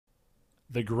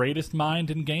the greatest mind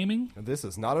in gaming. This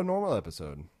is not a normal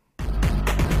episode.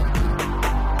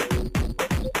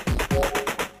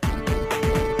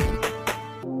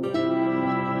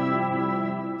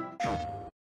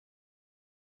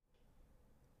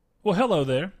 Well, hello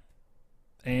there,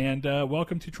 and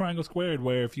welcome to Triangle Squared,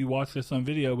 where if you watch this on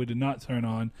video, we did not turn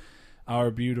on our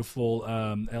beautiful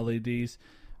LEDs,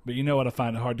 but you know what? I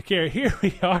find it hard to carry. Here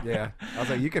we are. Yeah, I was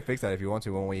like, you could fix that if you want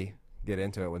to when we get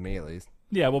into it with me, at least.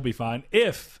 Yeah, we'll be fine.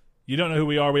 If you don't know who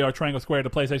we are Triangle Squared, a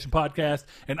PlayStation podcast,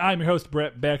 and I'm your host,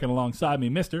 Brett Beck, and alongside me,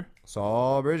 Mr.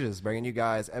 Saul Bridges, bringing you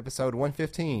guys episode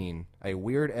 115, a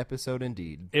weird episode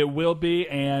indeed. It will be,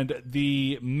 and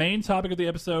the main topic of the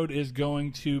episode is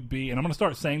going to be, and I'm going to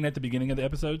start saying that at the beginning of the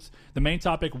episodes, the main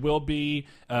topic will be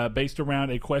based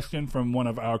around a question from one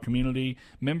of our community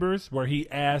members, where he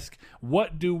asked, who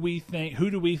do we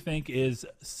think is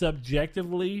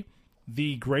subjectively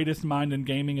the greatest mind in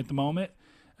gaming at the moment?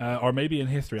 Or maybe in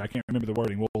history. I can't remember the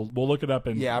wording. We'll look it up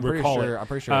and I'm recall pretty sure. it. I'm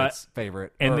pretty sure it's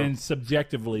favorite. And then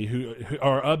subjectively,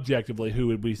 or objectively, who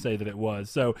would we say that it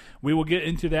was? So we will get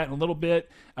into that in a little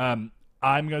bit.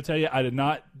 I'm going to tell you, I did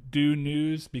not do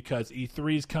news because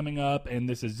E3 is coming up, and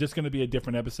this is just going to be a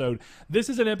different episode. This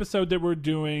is an episode that we're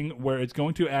doing where it's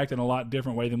going to act in a lot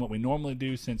different way than what we normally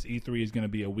do, since E3 is going to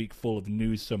be a week full of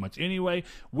news so much anyway.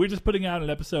 We're just putting out an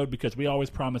episode because we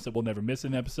always promise that we'll never miss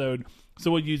an episode.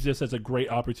 So we'll use this as a great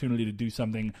opportunity to do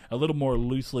something a little more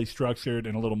loosely structured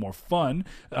and a little more fun.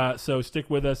 So stick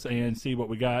with us and see what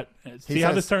we got. See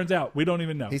how this turns out. We don't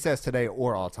even know. He says today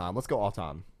or all time. Let's go all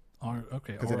time.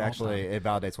 Okay, because it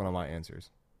validates one of my answers.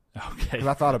 Okay, because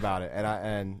I thought about it,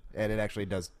 and it actually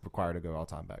does require to go all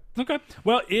time back. Okay,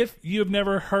 well, if you've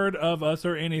never heard of us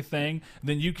or anything,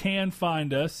 then you can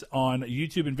find us on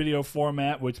YouTube in video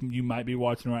format, which you might be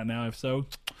watching right now. If so,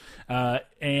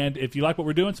 and if you like what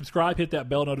we're doing, subscribe, hit that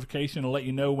bell notification, and let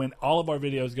you know when all of our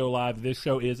videos go live. This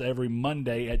show is every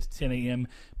Monday at 10 a.m.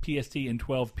 PST and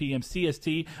 12 p.m.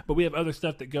 CST, but we have other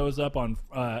stuff that goes up on.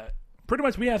 Pretty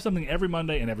much we have something every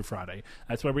Monday and every Friday.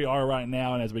 That's where we are right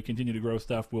now, and as we continue to grow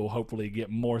stuff, we'll hopefully get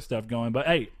more stuff going. But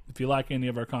hey, if you like any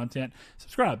of our content,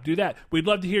 subscribe, do that. We'd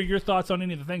love to hear your thoughts on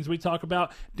any of the things we talk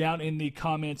about down in the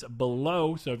comments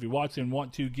below. So if you watch and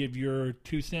want to give your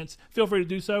 2 cents, feel free to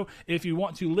do so. If you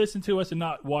want to listen to us and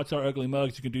not watch our ugly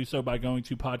mugs, you can do so by going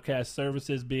to podcast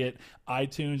services, be it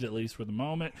iTunes, at least for the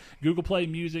moment, Google Play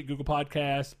Music, Google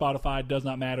Podcasts, Spotify. Does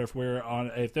not matter if we're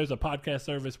on. If there's a podcast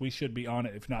service, we should be on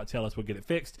it. If not, tell us. We'll get it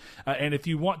fixed. And if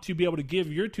you want to be able to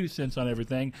give your 2 cents on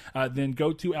everything, then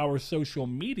go to our social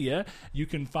media. You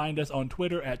can find us on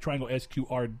Twitter at Triangle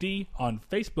SQRD, on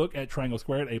Facebook at Triangle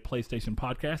Squared, a PlayStation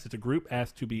podcast. It's a group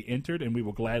asked to be entered, and we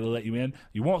will gladly let you in.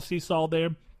 You won't see Saul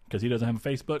there because he doesn't have a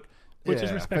Facebook, which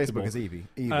is respectable. Facebook is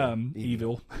evil.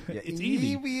 Evil. Yeah, It's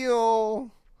evil.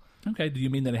 Okay, do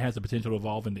you mean that it has the potential to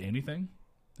evolve into anything?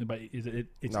 Is it?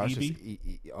 It's no, it's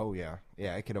Eevee? just oh yeah,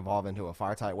 it can evolve into a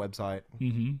Firetype website.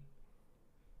 Mm-hmm.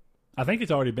 I think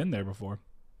it's already been there before.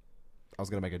 I was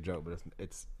gonna make a joke, but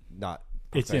it's not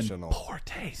It's professional. in poor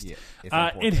taste. Yeah, it's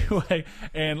in poor taste. Anyway,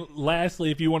 and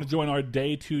lastly, if you want to join our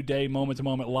day-to-day,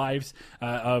 moment-to-moment lives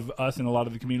of us and a lot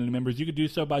of the community members, you can do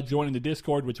so by joining the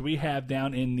Discord, which we have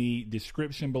down in the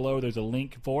description below. There's a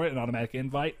link for it, an automatic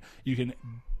invite. You can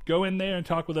go in there and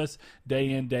talk with us day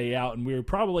in, day out. And we're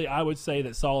probably, I would say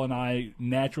that Saul and I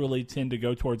naturally tend to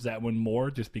go towards that one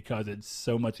more just because it's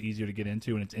so much easier to get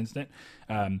into and it's instant.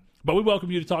 But we welcome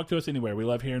you to talk to us anywhere. We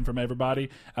love hearing from everybody.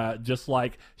 Just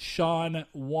like Sean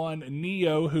One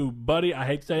Neo, who, buddy, I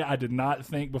hate to say, I did not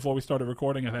think before we started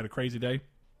recording. I've had a crazy day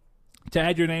to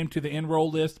add your name to the enroll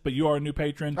list, but you are a new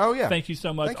patron. Oh, yeah. Thank you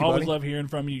so much. Thank you, always buddy. love hearing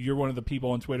from you. You're one of the people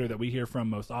on Twitter that we hear from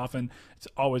most often. It's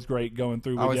always great going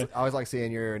through with you. I always like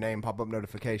seeing your name pop up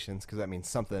notifications because that means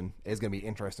something is going to be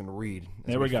interesting to read.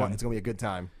 There we go. It's going to be a good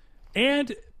time.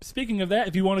 And speaking of that,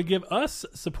 if you want to give us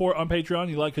support on Patreon,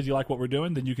 because you like what we're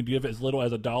doing, then you can give as little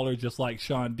as $1, just like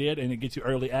Sean did, and it gets you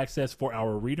early access for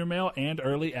our reader mail and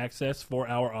early access for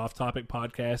our off-topic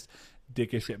podcast,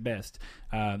 Dickish at Best.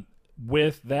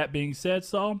 With that being said,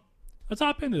 Saul, let's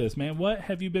hop into this, man. What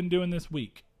have you been doing this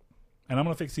week? And I'm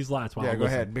going to fix these lights while I go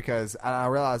ahead, because I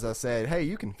realized I said, hey,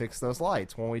 you can fix those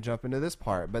lights when we jump into this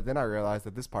part. But then I realized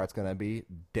that this part's going to be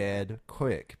dead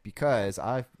quick because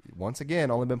I've, once again,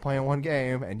 only been playing one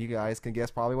game, and you guys can guess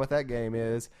probably what that game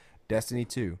is, Destiny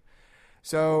 2.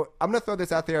 So I'm going to throw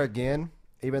this out there again,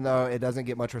 even though it doesn't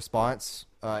get much response.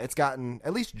 It's gotten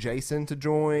at least Jason to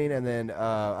join and then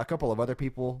a couple of other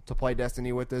people to play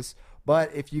Destiny with us.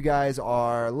 But if you guys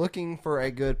are looking for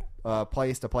a good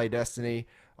place to play Destiny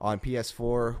on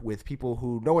PS4 with people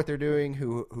who know what they're doing,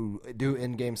 who do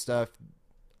in-game stuff,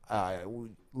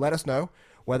 let us know.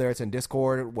 whether it's in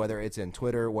Discord, whether it's in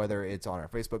Twitter, whether it's on our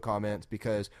Facebook comments,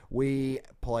 because we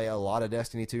play a lot of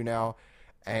Destiny 2 now.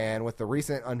 And with the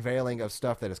recent unveiling of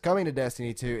stuff that is coming to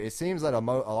Destiny 2, it seems that a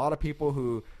lot of people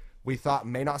who we thought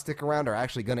may not stick around are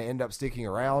actually going to end up sticking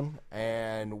around.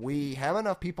 And we have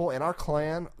enough people in our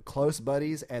clan, close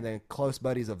buddies, and then close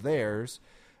buddies of theirs,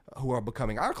 who are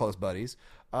becoming our close buddies.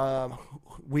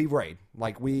 We raid.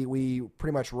 Like, we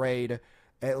pretty much raid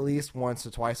at least once or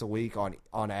twice a week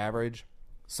on average.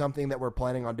 Something that we're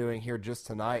planning on doing here just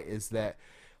tonight is that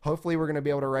hopefully we're going to be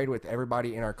able to raid with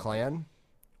everybody in our clan.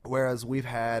 Whereas we've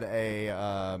had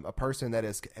a person that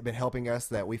has been helping us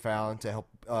that we found to help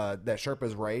that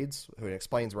Sherpa's raids, who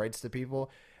explains raids to people,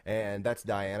 and that's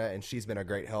Diana, and she's been a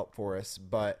great help for us.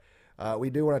 But we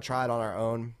do want to try it on our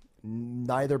own.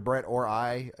 Neither Brett or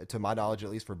I, to my knowledge, at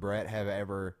least for Brett, have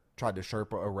ever tried to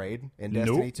Sherpa a raid in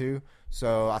Destiny 2.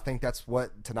 So I think that's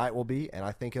what tonight will be, and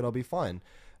I think it'll be fun.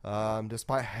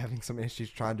 Despite having some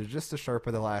issues trying to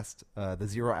Sherpa the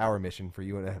 0 hour mission for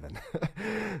you and Evan.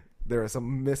 There are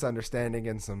some misunderstanding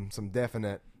and some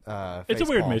definite it's a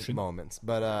weird mission moments.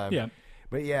 But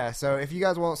yeah, so if you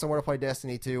guys want somewhere to play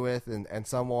Destiny 2 with and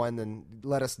someone, then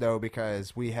let us know,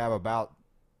 because we have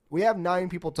 9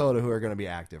 people total who are going to be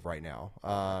active right now.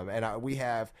 And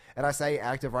I say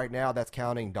active right now, that's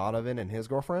counting Donovan and his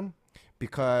girlfriend,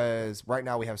 because right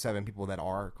now we have 7 people that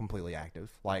are completely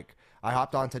active. Like, I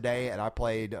hopped on today and I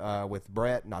played with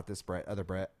Brett, not this Brett, other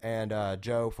Brett, and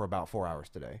Joe for about 4 hours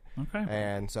today. Okay.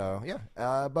 And so,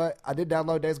 yeah. But I did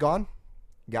download Days Gone.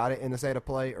 Got it in the state of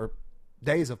play, or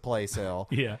Days of Play sale.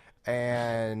 Yeah.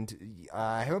 And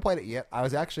I haven't played it yet. I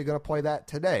was actually going to play that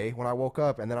today when I woke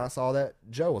up, and then I saw that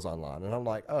Joe was online, and I'm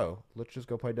like, oh, let's just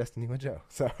go play Destiny with Joe.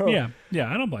 So yeah,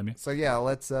 I don't blame you. So yeah,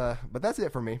 let's. But that's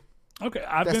it for me. Okay,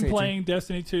 I've been playing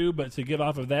Destiny 2, but to get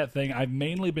off of that thing, I've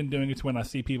mainly been doing it when I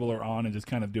see people are on and just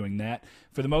kind of doing that.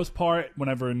 For the most part,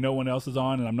 whenever no one else is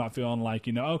on and I'm not feeling like,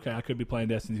 okay, I could be playing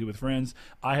Destiny 2 with friends,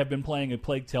 I have been playing A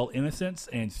Plague Tale Innocence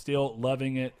and still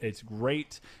loving it. It's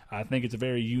great. I think it's a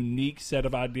very unique set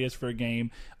of ideas for a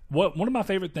game. One of my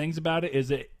favorite things about it is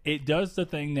that it does the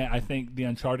thing that I think the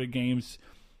Uncharted games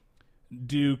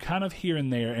do kind of here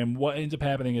and there, and what ends up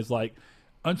happening is, like,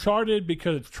 Uncharted,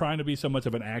 because it's trying to be so much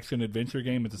of an action-adventure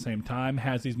game at the same time,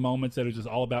 has these moments that are just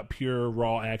all about pure,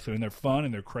 raw action, and they're fun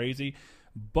and they're crazy,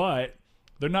 but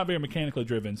they're not very mechanically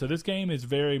driven. So this game is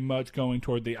very much going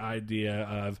toward the idea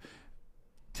of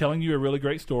telling you a really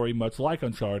great story, much like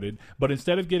Uncharted, but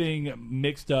instead of getting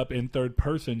mixed up in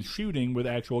third-person shooting with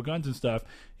actual guns and stuff,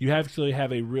 you actually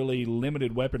have a really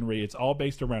limited weaponry. It's all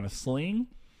based around a sling,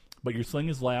 but your sling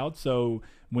is loud, so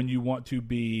when you want to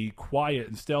be quiet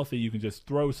and stealthy, you can just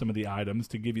throw some of the items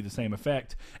to give you the same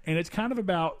effect. And it's kind of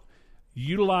about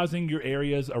utilizing your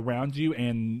areas around you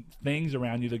and things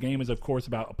around you. The game is, of course,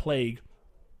 about a plague.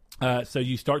 So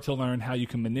you start to learn how you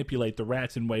can manipulate the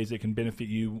rats in ways that can benefit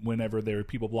you whenever there are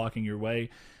people blocking your way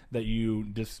that you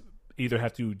just either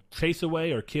have to chase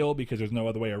away or kill because there's no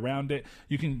other way around it.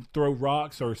 You can throw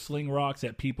rocks or sling rocks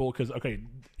at people because, okay,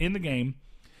 in the game,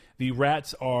 the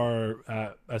rats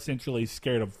are essentially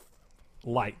scared of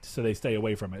light, so they stay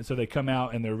away from it. So they come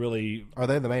out and they're really... Are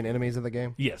they the main enemies of the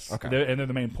game? Yes. Okay. They're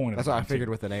the main point of That's the game. what I figured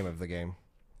with the name of the game.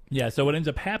 Yeah, so what ends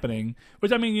up happening,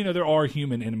 which, I mean, there are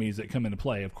human enemies that come into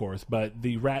play, of course, but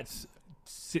the rats,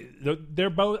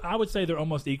 they're both, I would say they're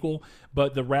almost equal,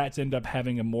 but the rats end up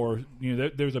having a more,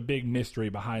 there's a big mystery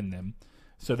behind them.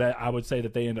 So that I would say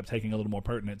that they end up taking a little more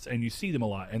pertinence, and you see them a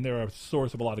lot, and they're a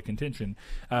source of a lot of contention.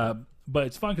 But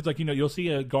it's fun because, you'll see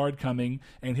a guard coming,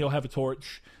 and he'll have a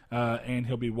torch, and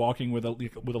he'll be walking with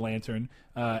a lantern.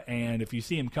 And if you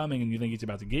see him coming and you think he's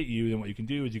about to get you, then what you can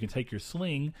do is you can take your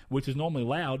sling, which is normally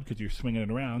loud because you're swinging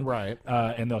it around, right?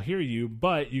 And they'll hear you.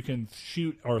 But you can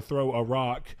shoot or throw a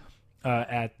rock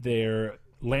at their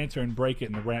lantern, break it,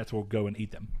 and the rats will go and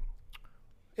eat them.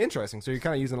 Interesting. So you're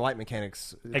kind of using light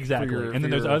mechanics. Exactly. And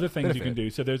then there's other things benefit. you can do.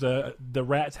 So the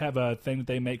rats have a thing that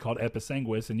they make called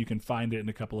Episanguis, and you can find it in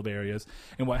a couple of areas.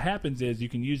 And what happens is you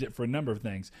can use it for a number of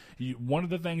things. One of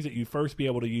the things that you first be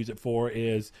able to use it for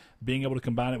is being able to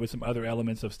combine it with some other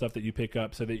elements of stuff that you pick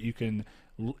up so that you can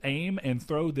aim and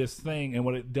throw this thing, and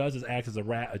what it does is acts as a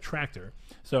rat attractor.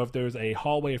 So if there's a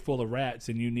hallway full of rats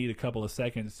and you need a couple of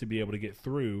seconds to be able to get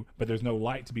through, but there's no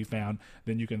light to be found,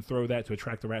 then you can throw that to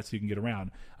attract the rats so you can get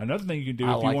around. Another thing you can do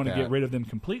if you want to get rid of them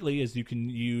completely is you can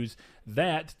use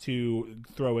that to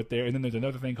throw it there. And then there's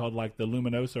another thing called like the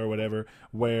Luminosa or whatever,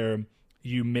 where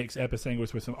you mix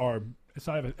Episanguis with some, or it's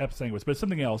not Episanguis, but it's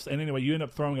something else. And anyway, you end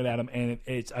up throwing it at them, and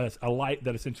it's a light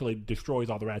that essentially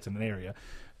destroys all the rats in an area.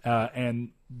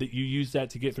 and that you use that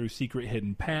to get through secret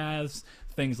hidden paths,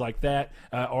 things like that.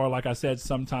 Or like I said,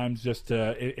 sometimes just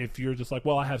if you're just like,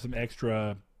 well, I have some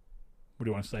extra, what do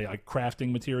you want to say, like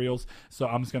crafting materials, so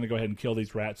I'm just going to go ahead and kill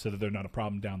these rats so that they're not a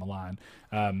problem down the line.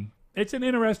 It's an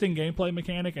interesting gameplay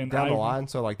mechanic, and down the line,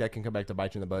 so like that can come back to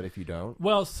bite you in the butt if you don't.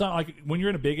 Well, so like when you're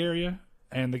in a big area,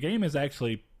 and the game is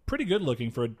actually pretty good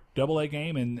looking for a AA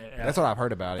game, and that's what I've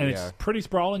heard about it. And yeah, it's pretty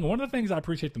sprawling. One of the things I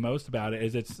appreciate the most about it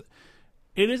is it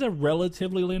is a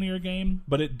relatively linear game,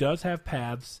 but it does have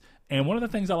paths. And one of the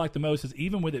things I like the most is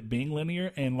even with it being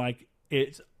linear and like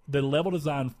it's the level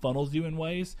design funnels you in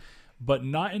ways, but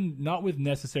not with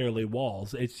necessarily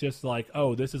walls. It's just like,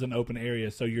 oh, this is an open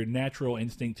area, so your natural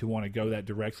instinct to want to go that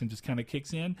direction just kind of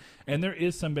kicks in. And there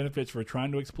is some benefits for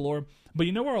trying to explore. But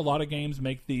you know where a lot of games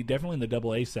make definitely in the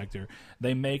AA sector,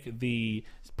 they make the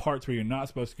parts where you're not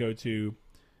supposed to go to,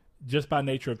 just by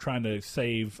nature of trying to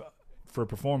save for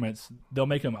performance, they'll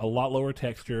make them a lot lower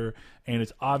texture, and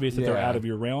it's obvious that they're out of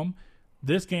your realm.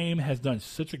 This game has done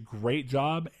such a great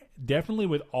job, definitely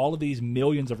with all of these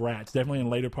millions of rats, definitely in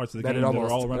later parts of the game that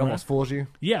are all around. It almost fools you.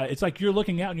 Yeah, it's like you're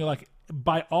looking out and you're like,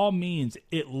 by all means,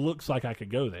 it looks like I could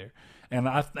go there. And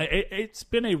it's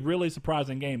been a really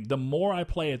surprising game. The more I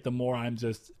play it, the more I'm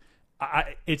just...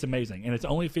 it's amazing, and it's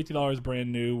only $50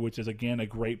 brand new, which is again a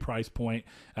great price point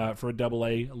for a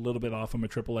AA, a little bit off from a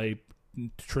AAA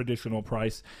traditional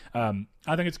price. I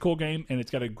think it's a cool game, and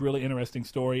it's got a really interesting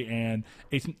story, and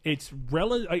it's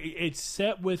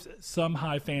set with some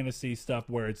high fantasy stuff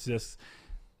where it's just,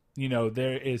 you know,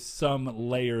 there is some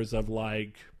layers of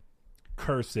like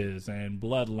curses and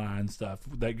bloodline stuff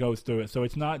that goes through it. So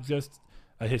it's not just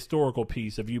a historical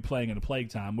piece of you playing in a plague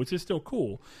time, which is still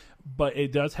cool, but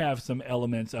it does have some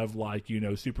elements of like, you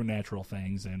know, supernatural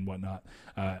things and whatnot,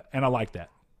 and I like that.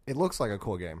 It looks like a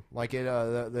cool game. Like it,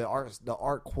 the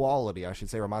art quality, I should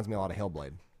say, reminds me a lot of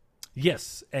Hellblade.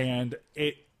 Yes, and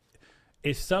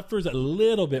it suffers a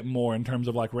little bit more in terms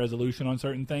of like resolution on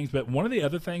certain things. But one of the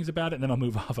other things about it, and then I'll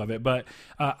move off of it, but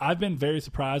I've been very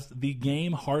surprised. The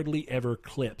game hardly ever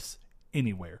clips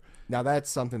anywhere. Now that's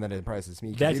something that impresses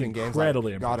me. That's even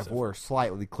incredibly games like impressive. God of War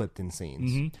slightly clipped in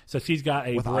scenes. Mm-hmm. So she's got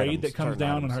a braid items, that comes certain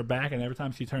down items. on her back, and every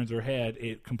time she turns her head,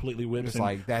 it completely whips Just and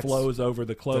like, that's flows over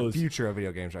the The clothes. future of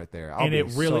video games, right there. And it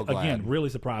really, so glad. again, really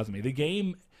surprised me. The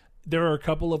game, there are a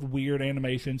couple of weird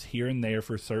animations here and there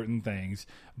for certain things,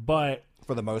 but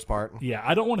for the most part. yeah,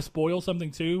 I don't want to spoil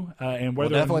something too. And Well,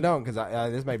 whether definitely don't,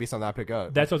 because this may be something I pick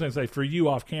up. that's what I was going to say. For you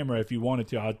off camera, if you wanted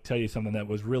to, I'll tell you something that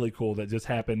was really cool that just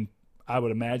happened. I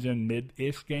would imagine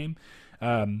mid-ish game.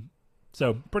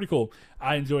 So pretty cool.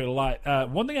 I enjoy it a lot.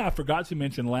 One thing I forgot to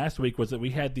mention last week was that we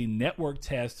had the network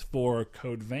test for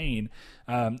Code Vein,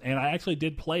 and I actually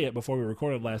did play it before we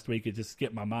recorded last week. It just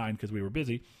skipped my mind because we were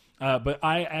busy. But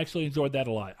I actually enjoyed that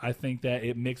a lot. I think that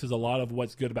it mixes a lot of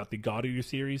what's good about the God Eater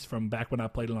series from back when I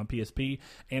played it on PSP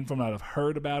and from what I've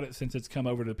heard about it since it's come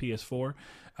over to PS4,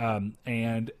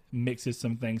 and mixes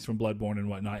some things from Bloodborne and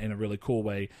whatnot in a really cool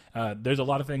way. There's a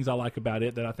lot of things I like about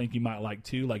it that I think you might like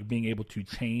too, like being able to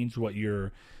change what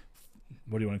your...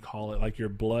 what do you want to call it? Like your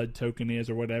blood token is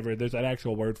or whatever. There's an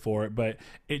actual word for it, but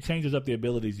it changes up the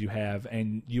abilities you have,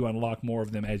 and you unlock more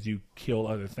of them as you kill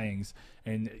other things,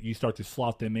 and you start to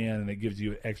slot them in, and it gives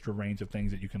you extra range of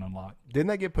things that you can unlock. Didn't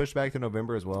that get pushed back to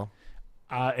November as well?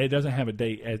 It doesn't have a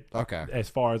date Okay. as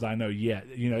far as I know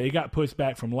yet. You know, it got pushed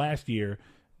back from last year.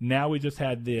 Now we just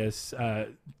had this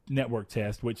network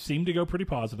test, which seemed to go pretty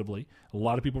positively. A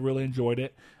lot of people really enjoyed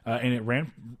it, and it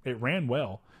ran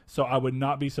well. So I would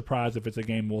not be surprised if it's a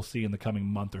game we'll see in the coming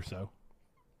month or so.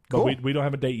 But Cool. we don't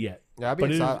have a date yet. Yeah, I'd be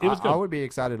But excited. it was good. I would be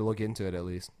excited to look into it at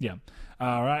least. Yeah.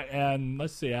 All right. And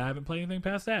let's see. I haven't played anything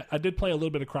past that. I did play a little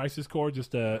bit of Crisis Core.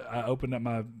 I opened up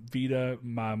my Vita,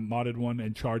 my modded one,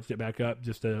 and charged it back up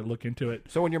just to look into it.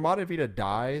 So when your modded Vita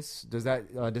dies, does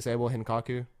that disable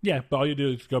Hinkaku? Yeah. But all you do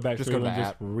is go back Just through go to and the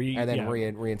just app and then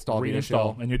reinstall Vita reinstall,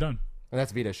 Shell. and you're done. And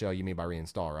that's Vita Shell you mean by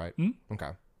reinstall, right? Mm-hmm.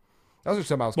 Okay. Those are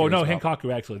some I was Well, no, curious about.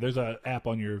 Hinkaku, actually. There's an app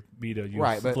on your Vita. You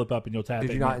Right, but flip up and you'll tap it.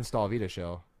 Did you not install Vita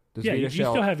Shell? Does Yeah, Vita you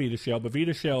Shell... still have Vita Shell, but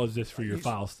Vita Shell is just for your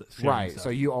files. Right, so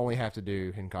you only have to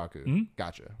do Hinkaku. Mm-hmm.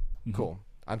 Gotcha. Cool.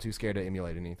 I'm too scared to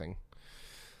emulate anything.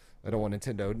 I don't want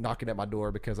Nintendo knocking at my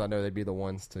door because I know they'd be the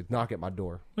ones to knock at my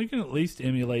door. Well, you can at least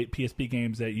emulate PSP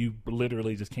games that you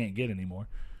literally just can't get anymore.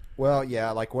 Well, yeah,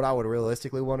 like what I would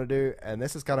realistically want to do, and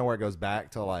this is kind of where it goes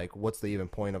back to like, what's the even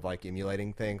point of like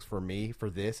emulating things for me for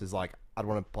this is like, I'd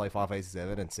want to play Final Fantasy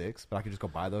 7 and 6, but I could just go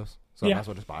buy those. So I Yeah. might as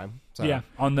well just buy them. So, Yeah,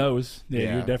 on those. Yeah,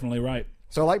 Yeah. you're definitely right.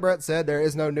 So like Brett said, there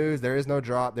is no news, there is no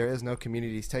drop, there is no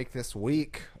community's take this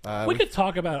week. We could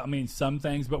talk about, some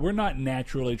things, but we're not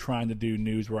naturally trying to do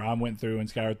news where I went through and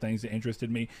scoured things that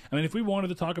interested me. If we wanted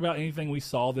to talk about anything we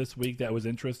saw this week that was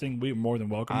interesting, we were more than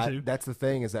welcome to. That's the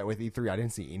thing, is that with E3, I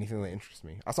didn't see anything that interests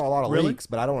me. I saw a lot of Really? leaks,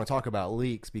 but I don't want to talk about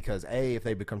leaks because, A, if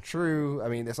they become true,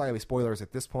 it's not going to be spoilers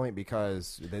at this point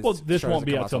because this show won't doesn't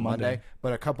be come out till Monday.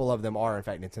 But a couple of them are, in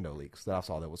fact, Nintendo leaks that I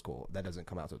saw that was cool. That doesn't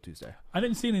come out till Tuesday. I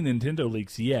didn't see any Nintendo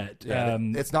leaks yet. Yeah,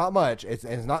 it's not much. It's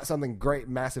not something great,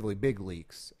 massively big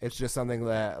leaks. It's just something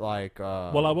that,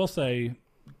 well, I will say...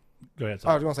 Go ahead.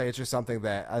 I was going to say it's just something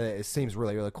that it seems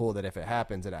really, really cool that if it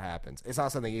happens, it happens. It's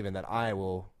not something even that I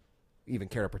will even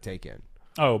care to partake in.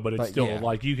 Oh, but it's still,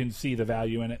 yeah. you can see the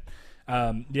value in it.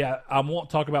 I won't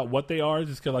talk about what they are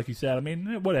just because, like you said,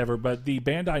 whatever. But the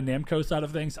Bandai Namco side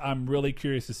of things, I'm really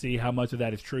curious to see how much of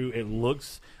that is true. It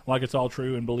looks like it's all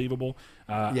true and believable.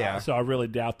 So I really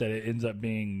doubt that it ends up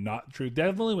being not true.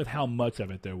 Definitely with how much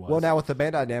of it there was. Well, now with the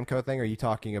Bandai Namco thing, are you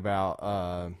talking about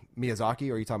Miyazaki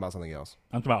or are you talking about something else?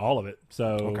 I'm talking about all of it. So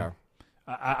Okay.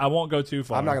 I won't go too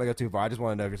far. I'm not going to go too far. I just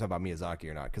want to know if you're talking about Miyazaki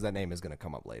or not, because that name is going to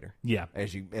come up later. Yeah.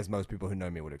 As most people who know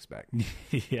me would expect.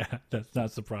 Yeah, that's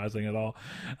not surprising at all.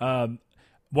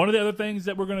 One of the other things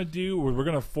that we're going to do, we're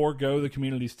going to forego the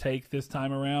community's take this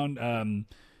time around,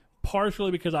 partially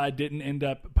because I didn't end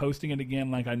up posting it again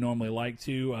like I normally like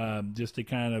to, just to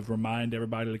kind of remind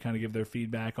everybody to kind of give their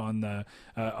feedback on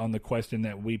the question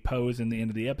that we pose in the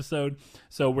end of the episode.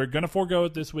 So we're going to forego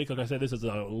it this week. Like I said, this is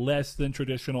a less than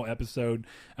traditional episode.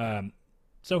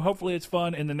 So hopefully it's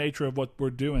fun in the nature of what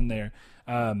we're doing there.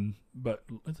 But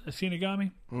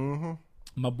Shinigami,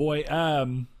 my boy.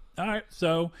 All right.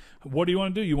 So what do you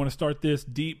want to do? You want to start this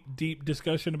deep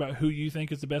discussion about who you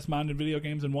think is the best mind in video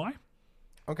games and why?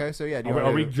 Okay, so yeah.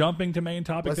 Are we jumping to main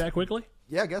topic that quickly?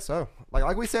 Yeah, I guess so.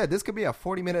 Like we said, this could be a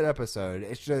 40-minute episode.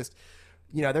 It's just,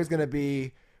 there's going to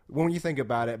be, when you think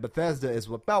about it, Bethesda is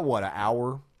about, an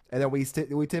hour? And then we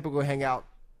typically hang out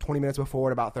 20 minutes before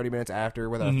and about 30 minutes after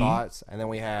with our thoughts. And then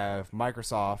we have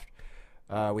Microsoft.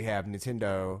 We have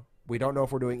Nintendo. We don't know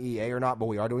if we're doing EA or not, but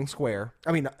we are doing Square.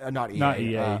 Not EA. Not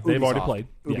EA. They've already played.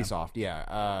 Ubisoft,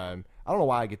 yeah. I don't know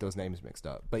why I get those names mixed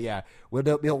up. But yeah,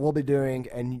 we'll be doing,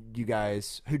 and you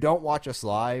guys who don't watch us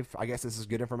live, I guess this is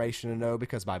good information to know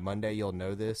because by Monday you'll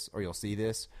know this or you'll see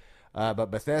this.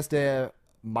 But Bethesda,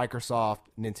 Microsoft,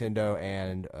 Nintendo,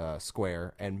 and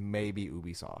Square, and maybe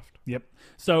Ubisoft. Yep.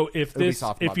 So if you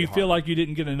feel hard. like you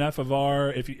didn't get enough of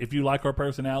if you like our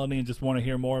personality and just want to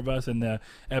hear more of us, and the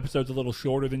episode's a little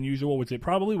shorter than usual, which it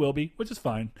probably will be, which is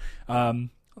fine.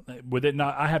 With it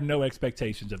not, I have no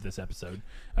expectations of this episode,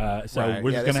 we're just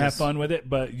going to have fun with it.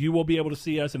 But you will be able to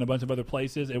see us in a bunch of other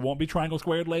places. It won't be Triangle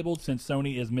Squared labeled since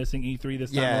Sony is missing E3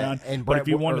 this time around. And but if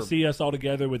you want to see us all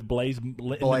together with Blaze in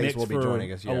the mix will be for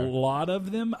joining us, a lot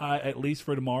of them, at least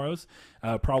for tomorrow's,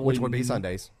 probably which would be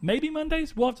Sundays, maybe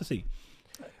Mondays. We'll have to see.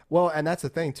 Well, and that's the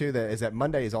thing too, that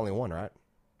Monday is only one, right?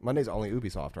 Monday's only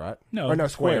Ubisoft, right? No,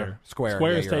 Square.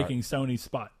 Square is taking Sony's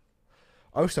spot.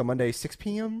 Oh, so Monday 6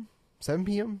 p.m., 7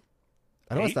 p.m.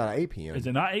 I know 8? It's not 8 p.m. Is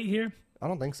it not 8 here? I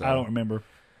don't think so. I don't remember.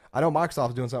 I know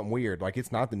Microsoft's doing something weird. Like,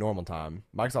 it's not the normal time.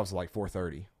 Microsoft's like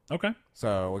 4:30. Okay.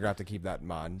 So we're going to have to keep that in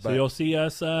mind. So you'll see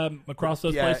us across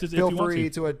those places if you want to.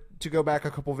 Feel free to go back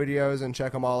a couple videos and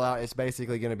check them all out. It's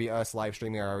basically going to be us live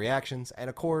streaming our reactions. And,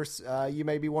 of course, you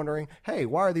may be wondering, hey,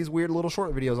 why are these weird little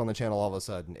short videos on the channel all of a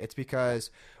sudden? It's because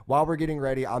while we're getting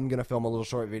ready, I'm going to film a little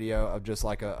short video of just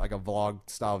like a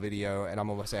vlog-style video. And I'm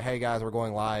going to say, hey, guys, we're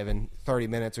going live in 30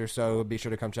 minutes or so. Be sure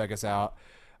to come check us out.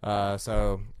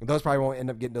 So those probably won't end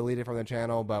up getting deleted from the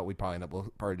channel, but we'd probably end up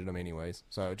purging them anyways.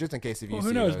 So just in case if you see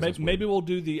who knows? those, maybe we'll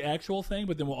do the actual thing,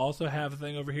 but then we'll also have a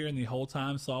thing over here, and the whole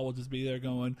time Saul will just be there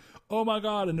going, "Oh my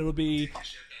god!" and it'll be,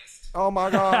 "Oh my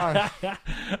god!"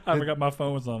 I forgot my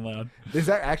phone was on loud. Is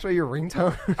that actually your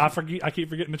ringtone? I keep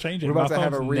forgetting to change it. We're about my to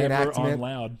have a phone's never on reenactment.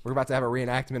 loud. We're about to have a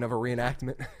reenactment of a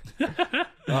reenactment.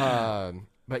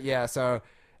 But yeah, so.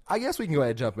 I guess we can go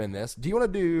ahead and jump in this. Do you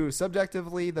want to do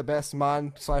subjectively the best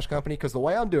mind/company? Because the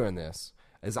way I'm doing this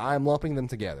is I'm lumping them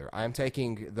together. I'm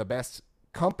taking the best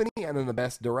company and then the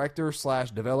best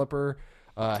director/developer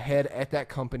head at that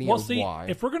company. Well, and see, why.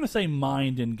 if we're going to say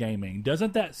mind in gaming,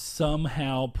 doesn't that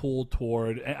somehow pull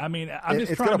toward?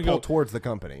 It's going to pull towards the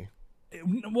company.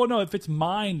 Well, no, if it's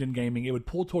mind in gaming, it would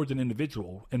pull towards an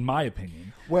individual, in my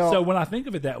opinion. Well, so when I think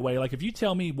of it that way, like if you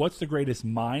tell me what's the greatest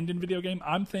mind in video game,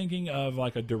 I'm thinking of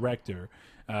like a director.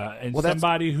 And Well, that's-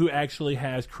 somebody who actually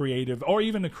has creative, or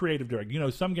even a creative director. You know,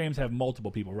 some games have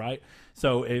multiple people, right?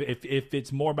 So if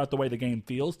it's more about the way the game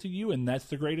feels to you, and that's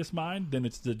the greatest mind, then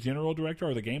it's the general director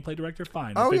or the gameplay director.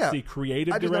 Fine. Oh, if it's yeah. the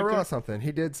creative I just director, realized something.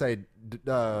 He did say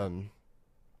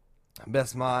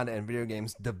best mind and video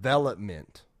games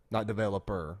development, not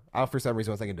developer. I for some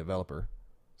reason was thinking developer.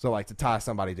 So like to tie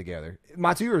somebody together.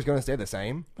 My two are going to stay the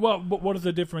same well, but what is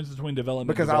the difference between development?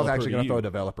 because and I was developer actually going to you? throw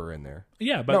developer in there.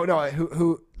 Yeah, but No.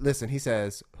 Who? Listen, he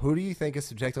says, who do you think is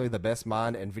subjectively the best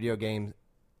mind in video games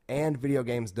and video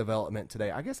games development today?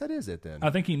 I guess that is it then.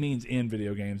 I think he means in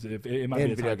video games. If it might In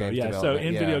be a video typo. games Yeah, so development,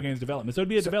 in yeah. video games development. So it'd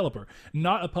be a developer,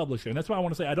 not a publisher. And that's why I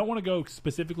want to say I don't want to go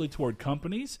specifically toward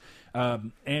companies.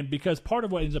 And because part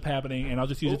of what ends up happening, and I'll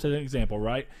just use it as an example,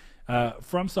 right?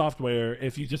 From Software,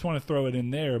 if you just want to throw it in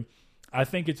there, I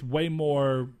think it's way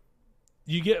more.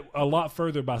 You get a lot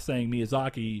further by saying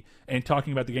Miyazaki and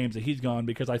talking about the games that he's gone,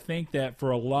 because I think that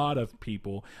for a lot of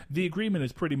people, the agreement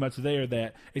is pretty much there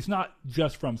that it's not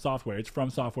just From Software. It's From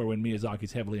Software when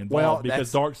Miyazaki's heavily involved, Well,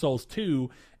 because Dark Souls 2,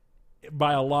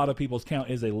 by a lot of people's count,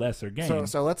 is a lesser game.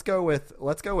 So let's go with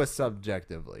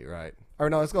subjectively, right? Or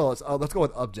no, let's go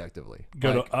with objectively.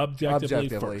 Go to objectively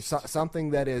first.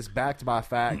 Something that is backed by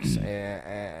facts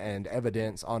and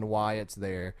evidence on why it's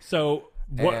there So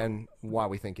and why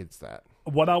we think it's that.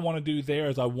 what I want to do there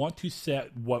is I want to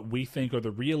set what we think are the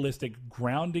realistic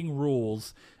grounding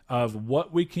rules of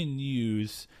what we can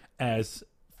use as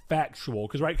factual.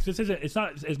 Because it's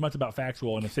not as much about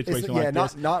factual in a situation like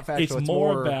this. not factual. It's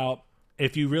more about,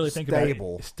 if you really think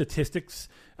stable. about it, statistics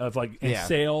of like and Yeah.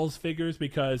 sales figures,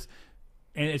 because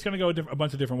and it's going to go a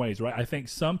bunch of different ways, right? I think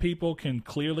some people can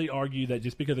clearly argue that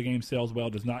just because a game sells well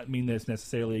does not mean that it's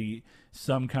necessarily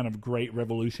some kind of great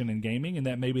revolution in gaming, and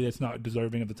that maybe that's not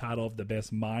deserving of the title of the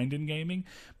best mind in gaming.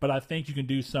 But I think you can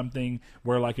do something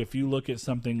where, like, if you look at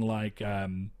something like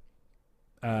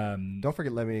Don't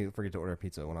forget. Let me forget to order a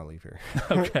pizza when I leave here.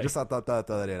 Okay. Just I thought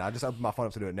that in. I just opened my phone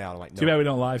up to do it now. And I'm like, too no. bad we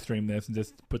don't live stream this and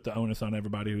just put the onus on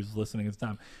everybody who's listening this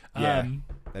time. Yeah,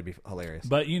 that'd be hilarious.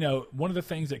 But, you know, one of the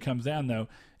things that comes down, though,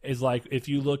 is like if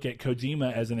you look at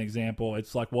Kojima as an example,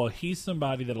 it's like, well, he's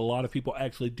somebody that a lot of people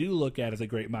actually do look at as a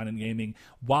great mind in gaming,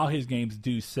 while his games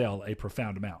do sell a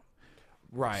profound amount.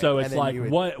 Right. So And it's then like, you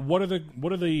would- what are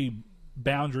the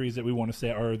boundaries that we want to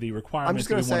set, or the requirements that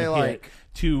gonna we want say, to like, hit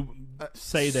to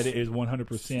say that it is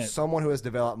 100%? someone who has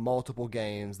developed multiple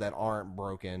games that aren't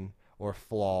broken or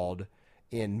flawed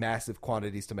in massive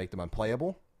quantities to make them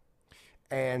unplayable,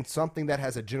 and something that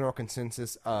has a general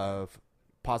consensus of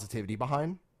positivity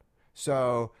behind.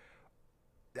 So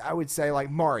I would say like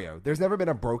Mario. There's never been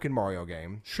a broken Mario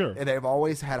game. Sure. And they've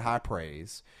always had high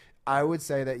praise. I would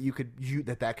say that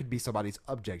that could be somebody's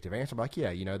objective answer. Like,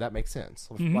 yeah, you know, that makes sense.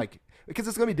 Like, because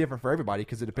it's going to be different for everybody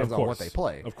because it depends Of on course. what they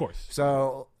play. Of course.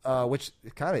 So, which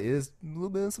kind of is a little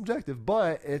bit subjective,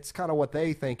 but it's kind of what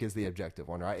they think is the objective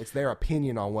one, right? It's their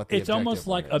opinion on what the It's objective almost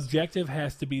one like is. objective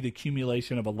has to be the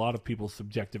accumulation of a lot of people's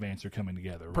subjective answer coming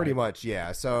together. Right? Pretty much,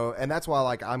 yeah. So, and that's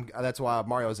why, that's why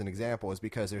Mario is an example, is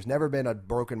because there's never been a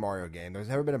broken Mario game. There's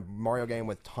never been a Mario game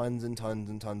with tons and tons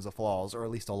and tons of flaws, or at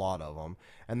least a lot of them.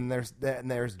 And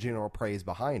there's general praise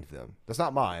behind them. That's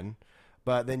not mine,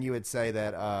 but then you would say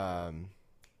that.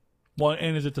 Well,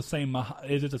 and is it the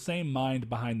same mind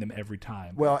behind them every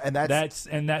time? Well, and that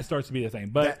starts to be the thing.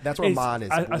 But that's where mine is.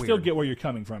 I still weird. get where you're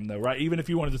coming from, though, right? Even if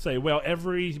you wanted to say, well,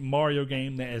 every Mario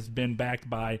game that has been backed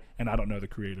by, and I don't know the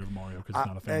creator of Mario because I'm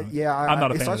not a fan. of it. Yeah, I'm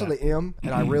not a it fan starts of with that. the M,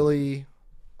 and I really.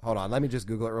 Hold on, let me just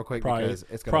Google it real quick because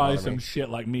it's going to Probably bother some me. shit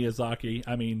like Miyazaki.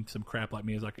 I mean, some crap like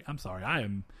Miyazaki. I'm sorry,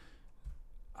 I'm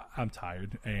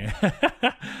tired. And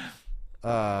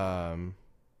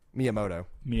Miyamoto.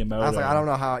 Miyamoto. I was like, I don't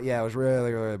know how. Yeah, it was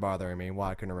really, really bothering me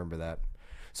why I couldn't remember that.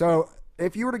 So,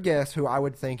 if you were to guess who I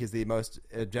would think is the most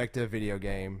objective video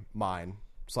game mind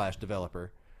 /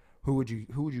 developer, who would you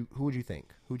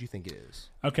think? Who would you think it is?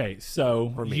 Okay, so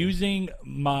me. using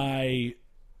my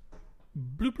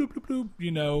bloop bloop bloop bloop,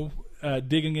 you know,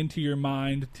 digging into your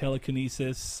mind,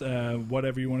 telekinesis,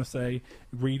 whatever you want to say,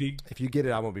 reading. If you get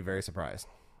it, I won't be very surprised.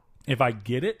 If I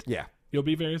get it, Yeah. you'll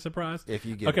be very surprised. If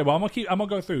you get okay, it. well, I'm gonna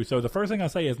go through. So the first thing I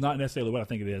say is not necessarily what I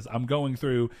think it is. I'm going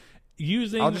through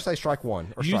using. I'll just say strike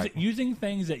one or strike. Using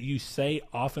things that you say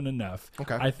often enough.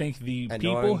 Okay. I think the And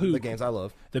people knowing who the games I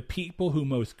love. the people who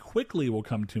most quickly will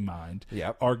come to mind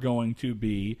Yep. are going to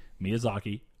be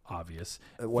Miyazaki, obvious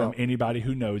well- from anybody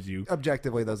who knows you.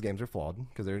 Objectively, those games are flawed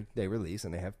because they release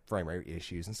and they have frame rate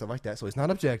issues and stuff like that. So it's not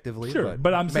objectively, Sure,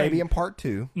 but I'm maybe saying- in part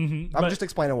 2. I'm but- just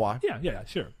explaining why. Yeah,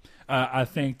 sure. I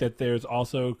think that there's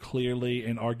also clearly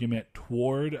an argument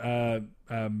toward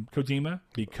Kojima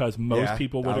because most Yeah,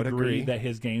 people I would would agree agree. that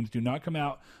his games do not come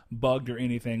out bugged or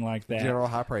anything like that. General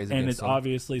high praise And against it's them.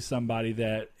 obviously somebody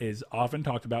that is often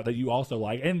talked about that you also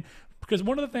like. And because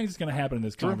one of the things that's going to happen in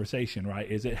this conversation, right,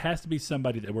 is it has to be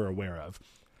somebody that we're aware of.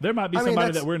 There might be I mean, somebody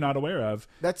that's- that we're not aware of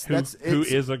who it's-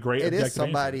 is a great It objective is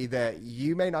somebody that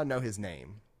you may not know his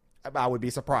name. I would be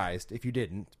surprised if you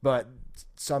didn't, but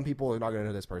some people are not going to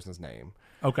know this person's name.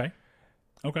 answer.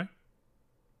 Okay.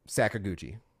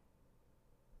 Sakaguchi.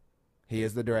 He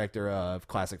is the director of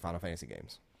classic Final Fantasy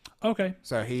games. Okay.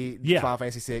 So Yeah. Final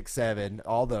Fantasy 6, 7,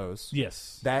 all those.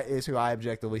 Yes. That is who I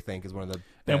objectively think is one of the best.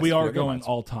 And we are video game going minds.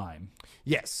 all time.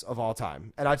 Yes, of all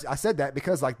time. And I said that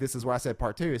because like this is where I said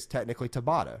part 2 is technically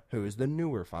Tabata, who is the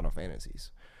newer Final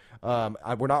Fantasies.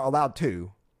 We're not allowed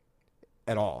 2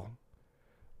 at all.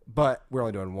 But we're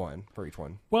only doing 1 for each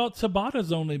one. Well,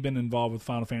 Tabata's only been involved with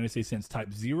Final Fantasy since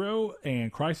Type 0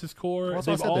 and Crisis Core. Well,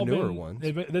 so I said the newer ones.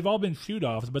 They've all been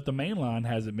shoot-offs, but the main line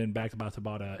hasn't been backed by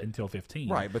Tabata until 15.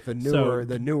 Right, but the So-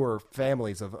 newer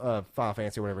families of Final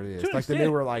Fantasy or whatever it is. To an Like the extent.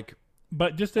 newer like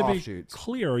But just to be Offshoots.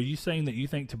 clear, are you saying that you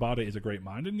think Tabata is a great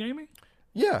mind in gaming?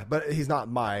 yeah, but he's not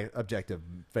my objective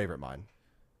favorite mine.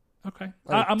 Okay.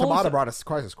 I mean, I'm Tabata only, brought us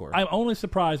Crisis Core. I'm only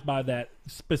surprised by that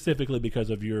specifically because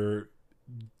of your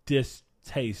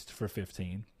distaste for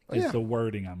 15. Is Yeah. the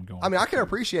wording I'm going I mean, I can for.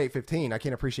 appreciate 15. I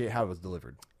can't appreciate how it was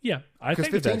delivered. Yeah, I Because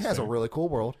think that 15 that's has fair. a really cool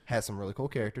world, has some really cool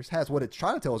characters, has what it's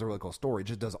trying to tell is a really cool story,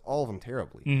 just does all of them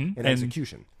terribly in And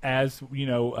execution. As you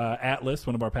know, Atlas,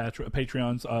 one of our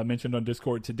Patreons, mentioned on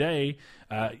Discord today,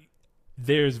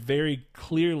 there's very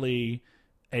clearly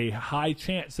a high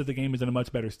chance that the game is in a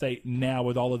much better state now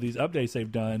with all of these updates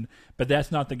they've done. But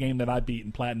that's not the game that I beat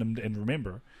and platinumed and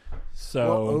remember. So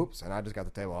Well, oops, and I just got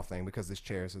the table off thing because this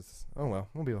chair is. Oh well,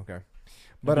 we'll be okay.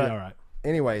 But it'll be all right.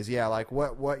 anyways, yeah, like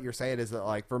what you're saying is that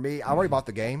like for me, I already bought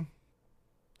the game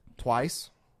twice.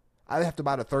 I have to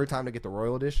buy it a third time to get the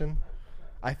Royal Edition.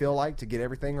 I feel like to get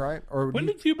everything right. Or When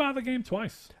did you buy the game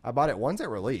twice? I bought it once at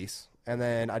release, and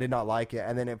then I did not like it,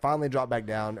 and then it finally dropped back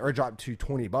down, or dropped to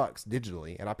 $20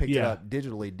 digitally, and I picked it Yeah. up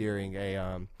digitally during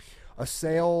a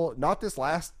sale, not this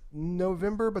last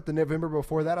November, but the November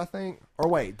before that, I think. Or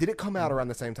wait, did it come out around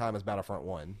the same time as Battlefront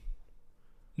 1?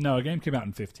 No, a game came out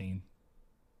in 15.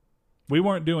 We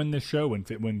weren't doing this show when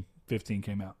 15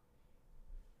 came out.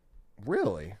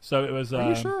 Really? So it was. Are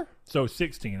you sure? So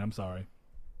 16. I'm sorry.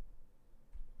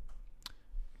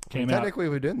 Came out Technically,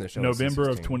 we've been doing this show November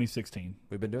since of 2016. 2016.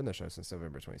 We've been doing this show since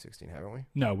November 2016, haven't we?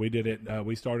 No, we did it.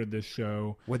 We started this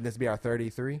show. Wouldn't this be our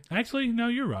 33? Actually, no,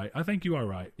 you're right. I think you are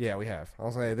right. Yeah, we have. I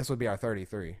was saying this would be our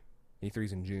 33.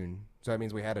 E3's in June, so that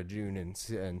means we had a June in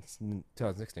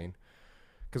 2016.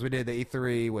 Because we did the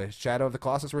E3 with Shadow of the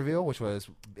Colossus reveal, which was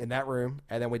in that room,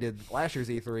 and then we did last year's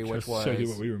E3, which Just was show you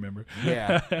what we remember.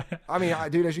 yeah. I mean,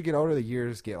 dude, as you get older, the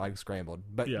years get like scrambled.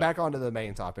 But Yeah. back onto the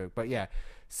main topic. But yeah,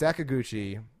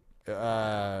 Sakaguchi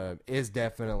is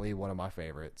definitely one of my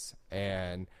favorites,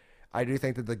 and I do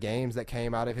think that the games that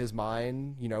came out of his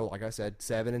mind, you know, like I said,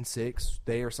 7 and 6,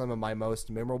 they are some of my most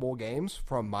memorable games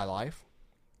from my life.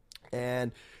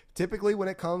 And typically when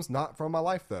it comes, not from my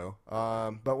life though,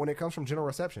 but when it comes from general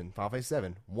reception, Final Fantasy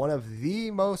 7, one of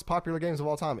the most popular games of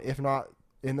all time, if not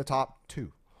in the top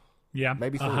 2. Yeah,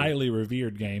 Maybe a 3. highly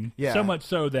revered game. Yeah. So much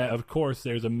so that, of course,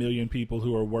 there's a million people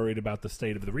who are worried about the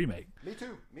state of the remake. Me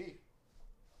too. Me.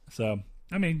 So,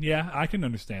 I mean, yeah, I can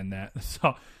understand that.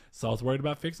 So, Saul's worried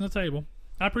about fixing the table.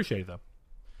 I appreciate it,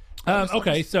 though.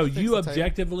 Okay, so fix you the table.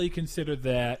 objectively consider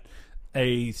that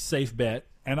a safe bet,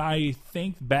 and I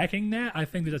think backing that, I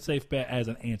think that a safe bet as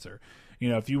an answer. You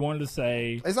know, if you wanted to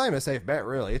say, It's not even a safe bet,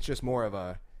 really. It's just more of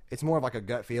like a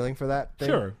gut feeling for that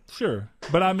thing. sure,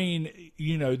 but I mean,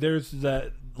 you know, there's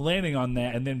that landing on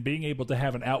that, and then being able to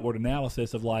have an outward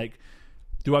analysis of like,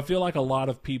 do I feel like a lot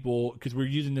of people, because we're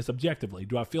using this objectively,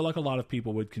 do I feel like a lot of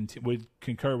people would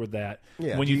concur with that?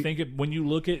 Yeah, When do when you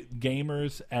look at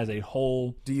gamers as a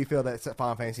whole, Do you feel that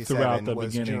Final Fantasy Throughout 7 the was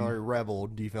beginning. generally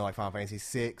reveled? Do you feel like Final Fantasy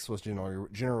 6 was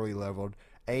generally leveled?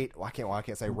 8, I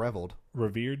can't say reveled.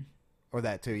 revered. Or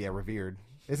that too, yeah, revered.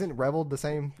 Isn't reveled the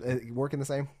same, work in the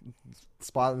same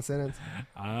spot in the sentence?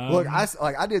 Look,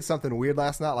 I did something weird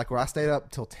last night, like where I stayed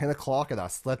up till 10 o'clock and I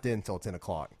slept in till 10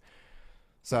 o'clock.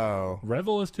 So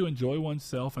Revel is to enjoy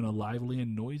oneself in a lively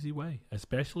and noisy way,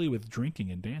 especially with drinking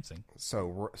and dancing.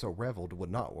 reveled would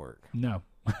not work. No.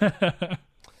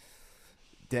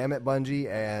 Damn it,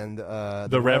 Bungie, and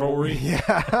The Revelry?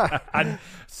 Yeah.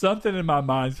 Something in my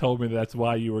mind told me that's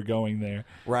why you were going there.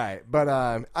 Right. But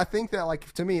I think that,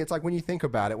 like, to me, it's like when you think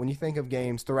about it, when you think of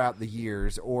games throughout the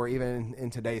years or even in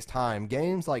today's time,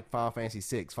 games like Final Fantasy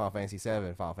VI, Final Fantasy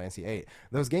VII, Final Fantasy VIII,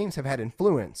 those games have had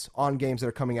influence on games that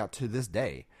are coming out to this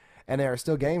day. And there are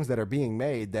still games that are being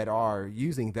made that are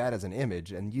using that as an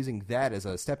image and using that as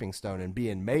a stepping stone and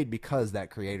being made because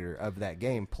that creator of that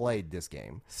game played this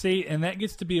game. See, and that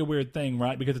gets to be a weird thing,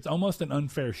 right? Because it's almost an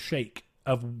unfair shake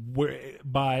of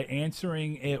by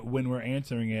answering it when we're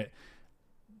answering it,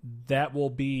 that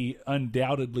will be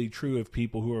undoubtedly true of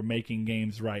people who are making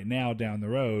games right now down the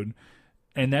road.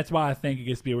 And that's why I think it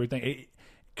gets to be a weird thing.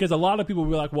 Because a lot of people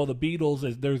will be like, well, the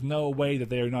Beatles, there's no way that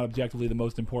they are not objectively the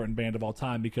most important band of all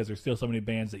time because there's still so many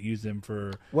bands that use them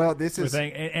for... Well, this is...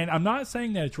 And I'm not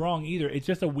saying that it's wrong either. It's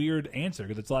just a weird answer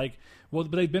because it's like, well,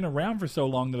 but they've been around for so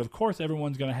long that, of course,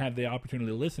 everyone's going to have the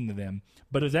opportunity to listen to them.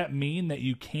 But does that mean that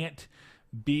you can't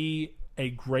be a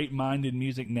great-minded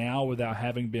music now without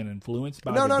having been influenced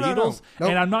by the Beatles? No.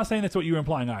 And I'm not saying that's what you were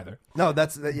implying either. No,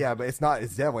 but it's not.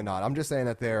 It's definitely not. I'm just saying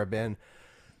that there have been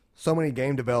so many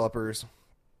game developers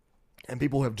and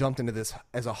people who have jumped into this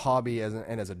as a hobby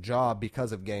and as a job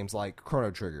because of games like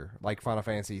Chrono Trigger, like Final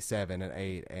Fantasy 7 and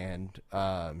 8, and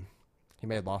he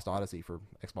made Lost Odyssey for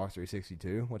Xbox 360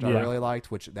 too, which I really liked,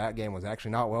 which that game was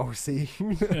actually not well received.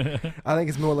 I think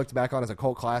it's more looked back on as a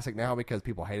cult classic now because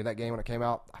people hated that game when it came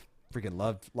out. I freaking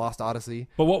loved Lost Odyssey.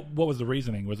 But what was the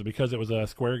reasoning? Was it because it was a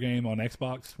Square game on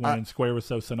Xbox when Square was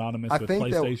so synonymous with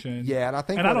PlayStation?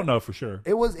 I don't know for sure.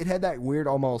 It had that weird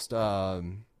almost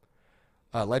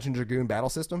Legend Dragoon battle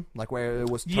system, like where it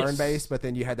was turn-based, but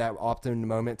then you had that opt-in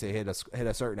moment to hit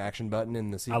a certain action button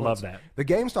in the sequence. I love that. The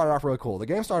game started off really cool. The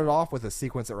game started off with a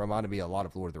sequence that reminded me a lot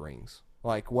of Lord of the Rings,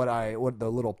 like what the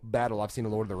little battle I've seen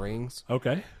in Lord of the Rings.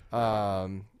 Okay.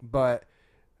 But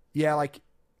yeah, like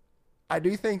I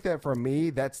do think that for me,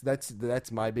 that's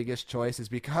my biggest choice is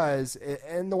because,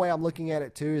 and the way I'm looking at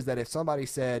it too, is that if somebody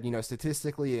said,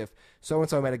 statistically, if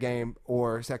so-and-so made a game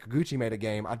or Sakaguchi made a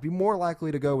game, I'd be more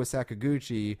likely to go with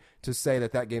Sakaguchi to say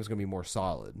that game's going to be more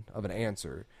solid of an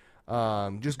answer.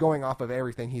 Just going off of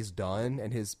everything he's done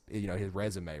and his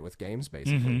resume with games,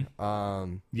 basically.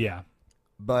 Yeah.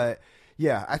 But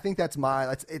yeah, I think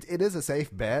it is a safe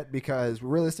bet because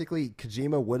realistically,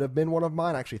 Kojima would have been one of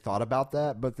mine. I actually thought about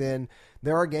that, but then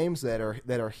there are games that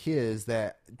are his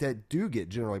that do get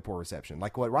generally poor reception.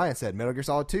 Like what Ryan said, Metal Gear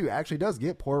Solid 2 actually does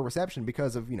get poor reception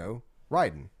because of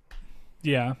Raiden.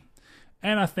 Yeah.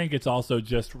 And I think it's also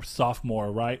just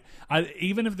sophomore, right?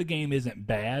 Even if the game isn't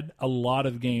bad, a lot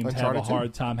of games Uncharted have a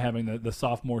hard time having the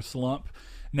sophomore slump.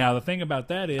 Now, the thing about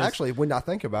that is... Actually, when I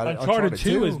think about it, Uncharted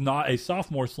 2 is not a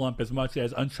sophomore slump as much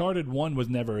as Uncharted 1 was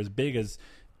never as big as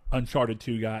Uncharted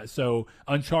 2 got. So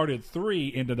Uncharted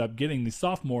 3 ended up getting the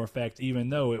sophomore effect,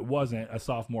 even though it wasn't a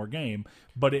sophomore game.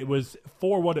 But it was,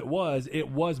 for what it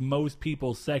was most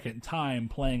people's second time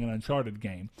playing an Uncharted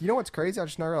game. You know what's crazy? I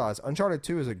just now realized Uncharted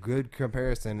 2 is a good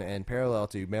comparison and parallel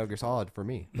to Metal Gear Solid for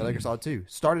me. Metal Gear Solid 2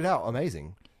 started out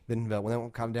amazing. Then when it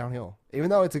went kind of downhill. Even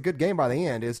though it's a good game by the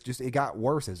end, it got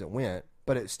worse as it went,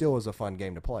 but it still was a fun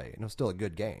game to play. And it was still a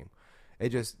good game. It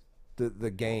just,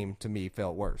 the game to me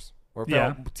felt worse. Or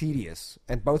felt tedious.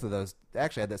 And both of those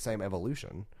actually had that same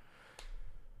evolution.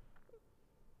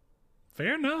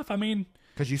 Fair enough. I mean...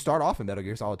 Because you start off in Metal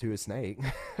Gear Solid 2 as Snake.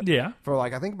 Yeah. For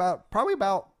I think probably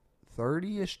about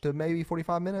 30-ish to maybe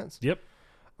 45 minutes. Yep.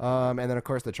 And then, of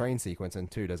course, the train sequence in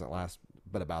 2 doesn't last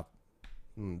but about...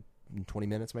 20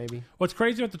 minutes maybe. What's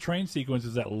crazy about the train sequence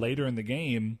is that later in the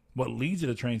game, what leads to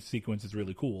the train sequence is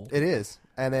really cool. It is.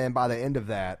 And then by the end of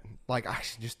that, like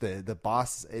just the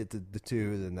boss, the 2,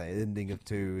 and the ending of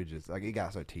 2, just like it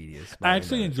got so tedious. I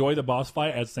actually enjoy the boss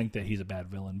fight. I just think that he's a bad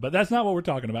villain, but that's not what we're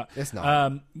talking about. It's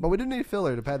not. But we didn't need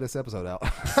filler to pad this episode out.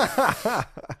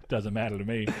 Doesn't matter to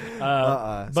me.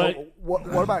 But so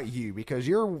what about you? Because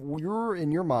you're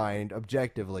in your mind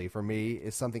objectively for me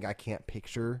is something I can't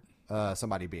picture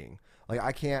somebody being. Like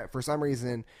I can't, for some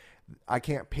reason, I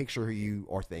can't picture who you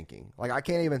are thinking. Like I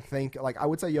can't even think, like I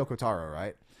would say Yoko Taro,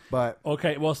 right? But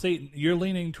okay, well, see, you're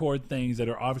leaning toward things that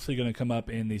are obviously going to come up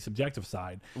in the subjective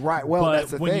side. Right, well, but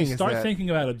that's the when thing. You start thinking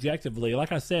about objectively,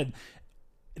 like I said,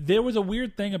 there was a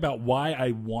weird thing about why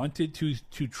I wanted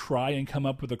to try and come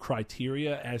up with a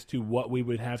criteria as to what we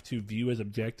would have to view as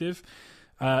objective.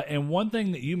 And one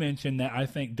thing that you mentioned that I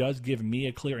think does give me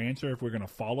a clear answer if we're going to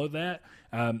follow that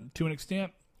to an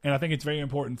extent And I think it's very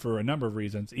important for a number of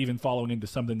reasons, even following into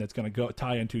something that's going to go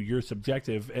tie into your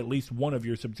subjective, at least one of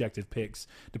your subjective picks,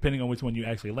 depending on which one you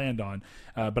actually land on.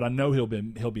 But I know he'll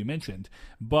be mentioned.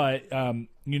 But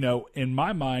in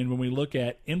my mind, when we look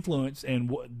at influence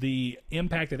and the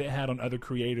impact that it had on other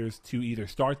creators to either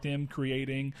start them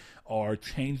creating or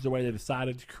change the way they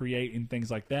decided to create and things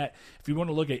like that, if you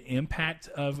want to look at impact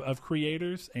of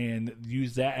creators and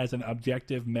use that as an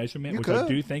objective measurement, which I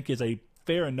do think is a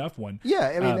fair enough one.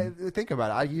 Yeah, I mean, think about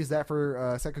it. I use that for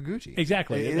Sakaguchi.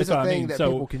 Exactly. It is a thing that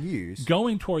people can use.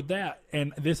 Going toward that,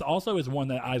 and this also is one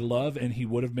that I love, and he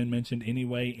would have been mentioned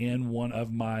anyway in one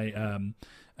of my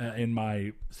in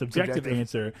my subjective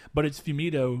answer, but it's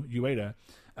Fumito Ueda.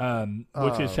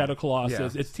 Which is Shadow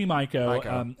Colossus. Yeah. It's Team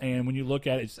Ico. And when you look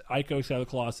at it, it's Ico, Shadow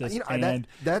Colossus.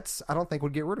 That's I don't think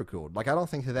would get ridiculed. Like, I don't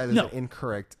think that is an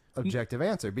incorrect objective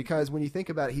answer, because when you think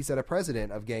about it, he set a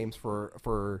precedent of games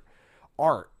for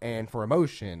art and for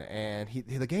emotion, and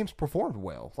the games performed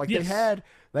well. Like, they had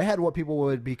what people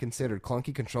would be considered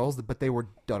clunky controls, but they were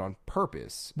done on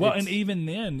purpose. Well, and even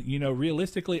then,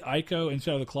 realistically, Ico and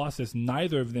Shadow of the Colossus,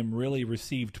 neither of them really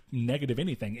received negative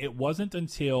anything. It wasn't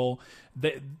until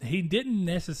he didn't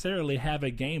necessarily have a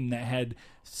game that had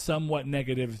somewhat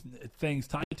negative things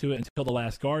tied to it until The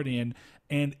Last Guardian,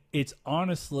 and it's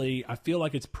honestly, I feel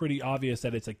like it's pretty obvious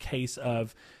that it's a case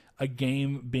of a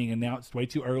game being announced way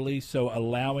too early, so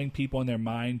allowing people in their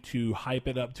mind to hype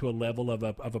it up to a level of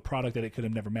a product that it could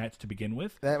have never matched to begin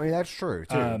with. I mean, that's true,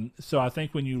 too. So I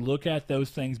think when you look at those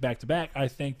things back to back, I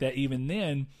think that even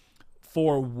then,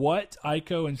 for what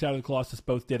Ico and Shadow of the Colossus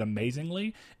both did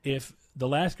amazingly, if The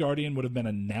Last Guardian would have been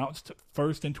announced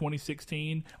first in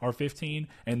 2016 or 15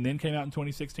 and then came out in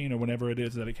 2016 or whenever it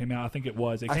is that it came out, I think it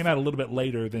was. It came out a little bit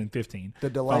later than 15. The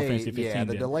delay,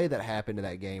 delay that happened to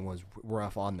that game was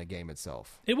rough on the game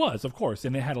itself. It was, of course,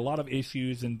 and it had a lot of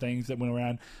issues and things that went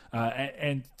around.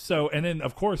 And then,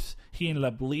 of course, he ended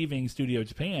up leaving Studio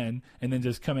Japan and then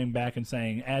just coming back and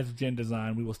saying, as Gen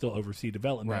Design, we will still oversee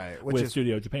development with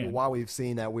Studio Japan. Why we've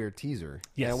seen that weird teaser.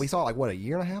 Yes. And we saw it, a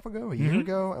year and a half ago? A year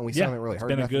ago? And we still haven't really heard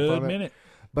nothing from it. It's been a good minute.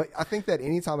 But I think that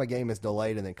anytime a game is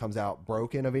delayed and then comes out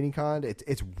broken of any kind,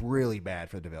 it's really bad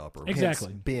for the developer. Exactly.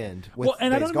 Hence, Bend with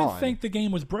and I Days don't Gone. even think the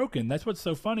game was broken. That's what's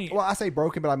so funny. Well, I say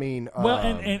broken, but I mean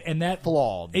and that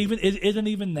flawed. Isn't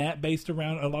even that based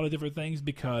around a lot of different things,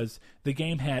 because the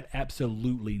game had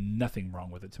absolutely nothing wrong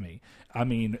with it to me. I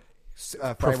mean,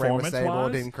 frame rate was stable,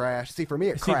 it didn't crash. See, for me,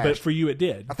 it crashed. But for you, it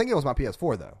did. I think it was my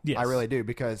PS4, though. Yes. I really do,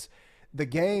 because the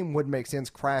game would make sense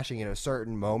crashing in a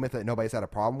certain moment that nobody's had a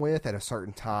problem with at a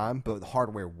certain time, but the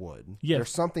hardware would. Yes.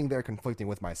 There's something there conflicting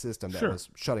with my system that was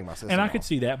shutting my system and I off. could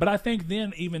see that. But I think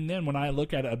even then, when I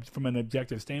look at it from an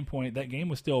objective standpoint, that game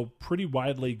was still pretty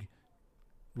widely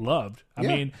loved. I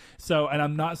mean, and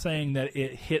I'm not saying that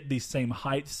it hit the same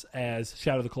heights as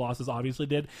Shadow of the Colossus obviously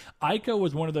did. Ico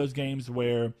was one of those games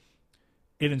where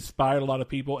it inspired a lot of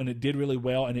people, and it did really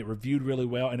well, and it reviewed really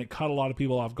well, and it caught a lot of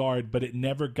people off guard, but it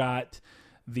never got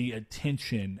the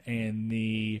attention and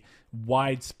the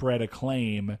widespread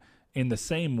acclaim in the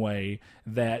same way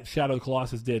that Shadow of the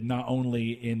Colossus did, not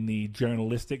only in the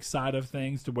journalistic side of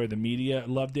things to where the media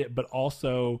loved it, but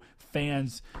also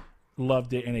fans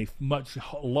loved it in a much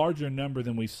larger number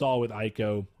than we saw with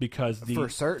Ico, because for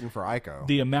Ico,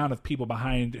 the amount of people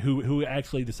behind who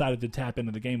actually decided to tap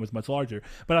into the game was much larger.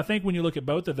 But I think when you look at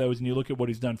both of those and you look at what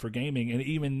he's done for gaming, and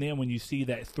even then when you see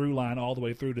that through line all the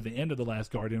way through to the end of The Last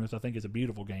Guardian, which I think is a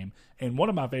beautiful game and one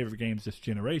of my favorite games this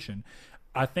generation,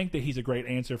 I think that he's a great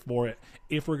answer for it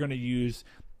if we're going to use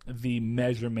the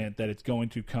measurement that it's going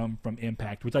to come from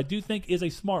impact, which I do think is a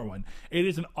smart one. It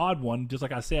is an odd one, just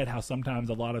like I said, how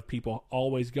sometimes a lot of people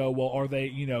always go, well, are they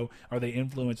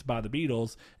influenced by the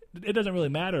Beatles? It doesn't really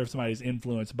matter if somebody's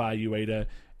influenced by Ueda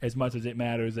as much as it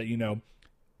matters that,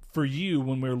 for you,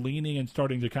 when we're leaning and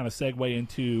starting to kind of segue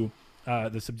into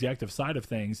the subjective side of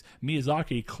things,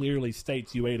 Miyazaki clearly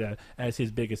states Ueda as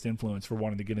his biggest influence for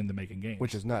wanting to get into making games.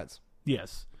 Which is nuts.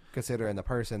 Yes. Considering the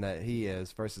person that he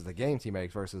is versus the games he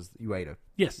makes versus Ueda.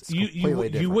 Yes,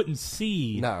 you wouldn't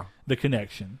see the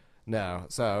connection. No,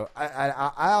 so I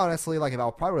honestly, if I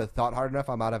probably would have thought hard enough,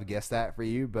 I might have guessed that for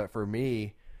you. But for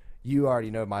me, you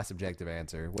already know my subjective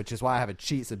answer, which is why I have a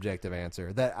cheat subjective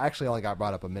answer that actually only got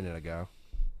brought up a minute ago.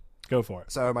 Go for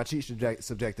it. So my cheat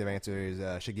subjective answer is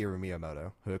Shigeru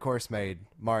Miyamoto, who of course made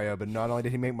Mario, but not only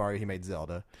did he make Mario, he made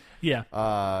Zelda. Yeah.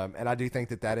 And I do think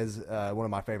that is one of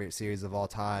my favorite series of all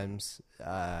times.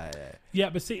 Yeah,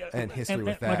 but see, and history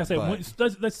with that. Like I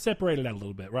said, let's separate it out a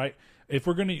little bit, right? If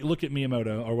we're going to look at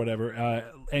Miyamoto or whatever,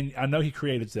 and I know he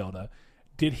created Zelda,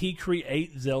 did he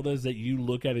create Zeldas that you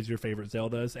look at as your favorite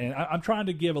Zeldas? And I'm trying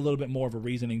to give a little bit more of a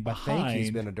reasoning behind. I think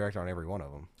he's been a director on every one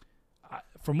of them.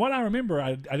 From what I remember,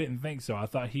 I didn't think so. I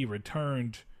thought he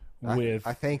returned with.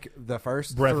 I think the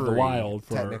first Breath of the Wild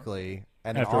technically,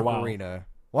 and after a while. Ocarina.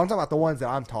 Well, I'm talking about the ones that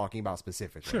I'm talking about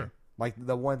specifically. Sure. Like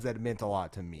the ones that meant a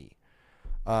lot to me.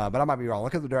 But I might be wrong.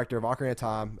 Look at the director of Ocarina of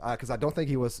Time, because I don't think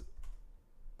he was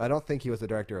the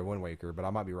director of Wind Waker, but I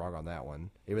might be wrong on that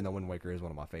one. Even though Wind Waker is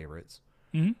one of my favorites.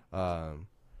 Mm-hmm.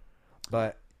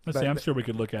 But let's see. I'm sure we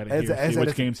could look at it here, see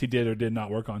which games he did or did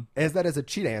not work on. As that is a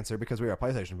cheat answer because we are a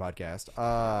PlayStation podcast.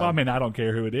 Well, I mean, I don't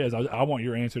care who it is. I want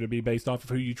your answer to be based off of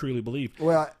who you truly believe.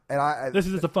 Well, this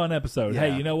is just a fun episode. Yeah.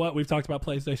 Hey, you know what? We've talked about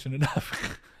PlayStation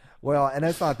enough. Well, and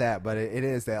it's not that, but it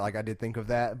is that. Like I did think of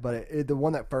that, but the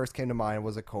one that first came to mind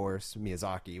was, of course,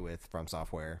 Miyazaki with From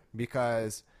Software,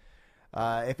 because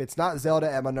if it's not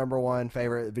Zelda at my number one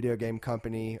favorite video game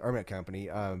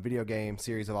video game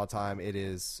series of all time, it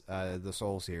is the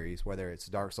Soul series. Whether it's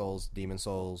Dark Souls, Demon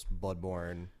Souls,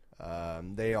 Bloodborne,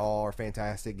 they all are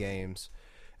fantastic games.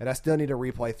 And I still need to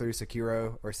replay through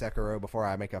Sekiro before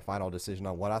I make a final decision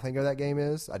on what I think of that game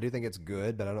is. I do think it's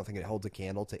good, but I don't think it holds a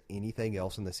candle to anything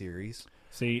else in the series.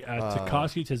 See,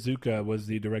 Takashi Tezuka was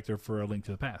the director for A Link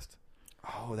to the Past.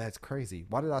 Oh, that's crazy.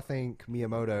 Why did I think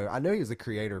Miyamoto? I know he was a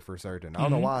creator for certain. I don't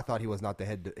know why I thought he was not the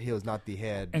head. He was not the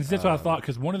head. And that's what I thought,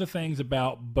 because one of the things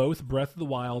about both Breath of the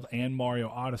Wild and Mario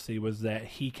Odyssey was that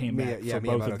he came back for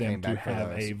both of them to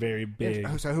have a very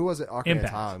big. So who was it? Ocarina impact.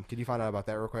 of Time. Could you find out about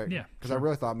that real quick? Yeah, because I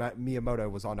really thought Miyamoto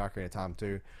was on Ocarina of Time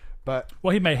too. But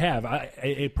well, he may have.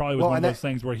 It probably was one of those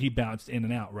things where he bounced in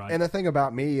and out, right? And the thing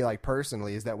about me, like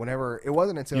personally, is that whenever it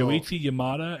wasn't until Yoichi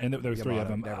Yamada, and there's three of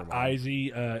them: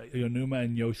 Aizi Yonuma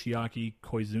and Yoshiaki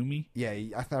Koizumi. Yeah,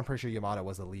 I'm pretty sure Yamada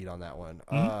was the lead on that one.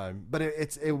 But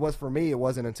it was for me. It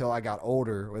wasn't until I got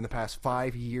older, in the past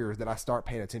 5 years, that I start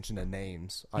paying attention to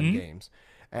names on games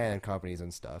and companies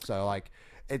and stuff. So like,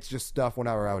 it's just stuff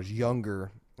whenever I was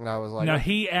younger. And I was like, now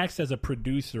he acts as a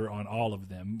producer on all of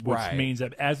them, which means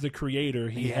that as the creator,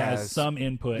 he has some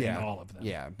input in all of them.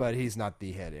 Yeah, but he's not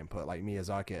the head input like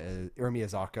Miyazaki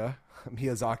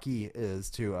is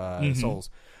to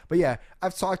Souls. But yeah, I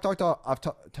can't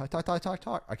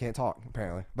talk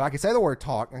apparently, but I can say the word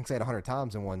talk. I can say it 100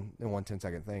 times in one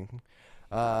 10-second thing.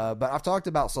 But I've talked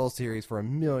about Souls series for a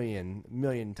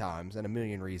million times and a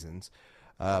million reasons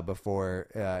before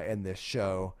in this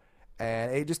show.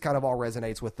 And it just kind of all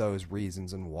resonates with those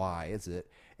reasons and why.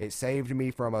 It saved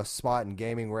me from a spot in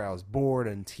gaming where I was bored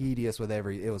and tedious with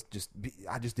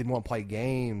I just didn't want to play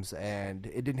games, and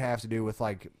it didn't have to do with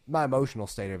like my emotional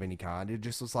state of any kind. It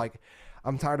just was like,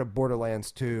 I'm tired of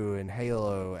Borderlands 2 and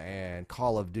Halo and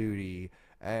Call of Duty,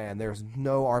 and there's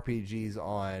no RPGs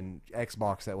on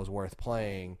Xbox that was worth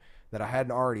playing that I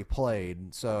hadn't already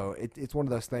played. So it's one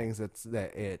of those things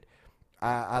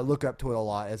I look up to it a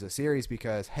lot as a series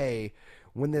because, hey,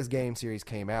 when this game series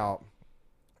came out,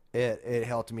 it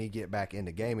helped me get back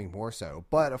into gaming more so.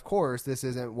 But, of course, this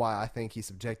isn't why I think he's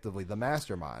subjectively the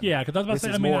mastermind. Yeah, because I was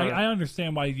about to say, I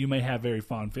understand why you may have very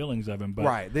fond feelings of him. But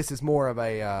right. This is more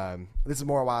why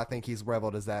I think he's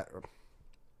revered as that.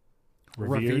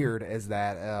 Revered as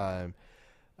that.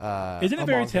 Isn't it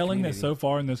very telling that so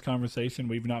far in this conversation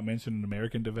we've not mentioned an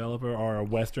American developer or a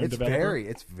Western developer?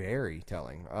 It's very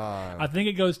telling. I think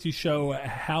it goes to show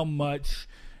how much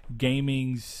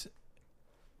gaming's,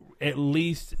 at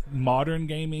least modern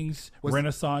gaming's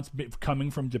renaissance coming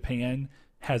from Japan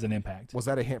has an impact. Was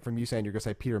that a hint from you saying you're going to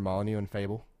say Peter Molyneux in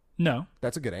Fable? No.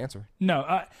 That's a good answer.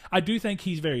 No, I do think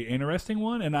he's a very interesting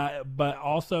one, but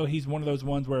also he's one of those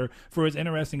ones where, for as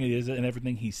interesting it is and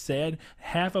everything he said,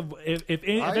 half of if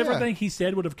everything he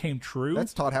said would have came true,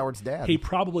 that's Todd Howard's dad. He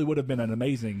probably would have been an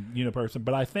amazing person.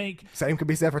 But I think same could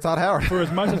be said for Todd Howard. For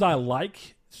as much as I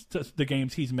like the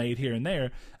games he's made here and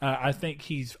there, I think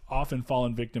he's often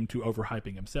fallen victim to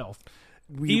overhyping himself.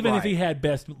 If he had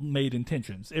best made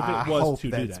intentions, if it was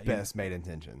to do that, best made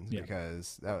intentions,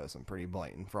 because that was some pretty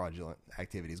blatant fraudulent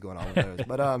activities going on with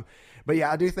those. But yeah,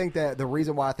 I do think that the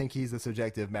reason why I think he's the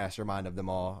subjective mastermind of them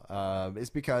all is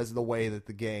because of the way that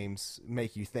the games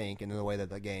make you think, and the way that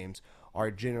the games are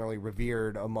generally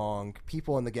revered among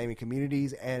people in the gaming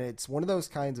communities. And it's one of those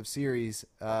kinds of series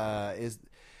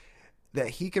that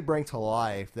he could bring to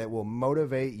life that will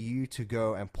motivate you to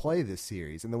go and play this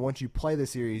series. And then once you play the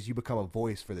series, you become a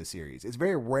voice for the series. It's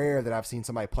very rare that I've seen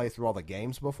somebody play through all the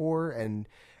games before and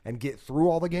get through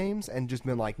all the games and just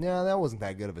been like, nah, that wasn't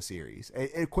that good of a series.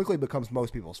 It quickly becomes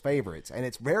most people's favorites. And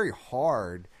it's very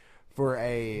hard for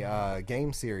a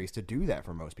game series to do that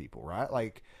for most people, right?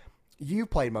 Like, you've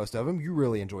played most of them. You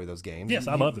really enjoy those games. Yes,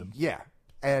 I love them. Yeah.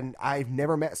 and I've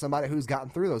never met somebody who's gotten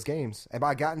through those games. And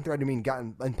by gotten through, I mean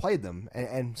gotten and played them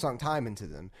and sunk time into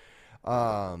them.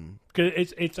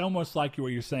 Because it's almost like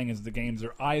what you're saying is the games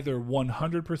are either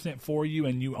 100% for you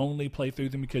and you only play through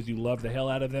them because you love the hell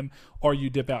out of them, or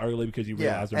you dip out early because you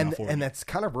realize they're not for you. And that's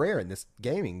kind of rare in this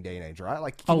gaming day and age, right?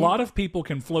 Like a lot of people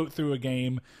can float through a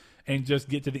game and just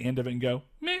get to the end of it and go,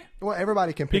 meh. Well,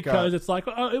 everybody can pick because up. it's like,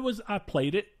 oh, I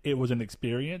played it. It was an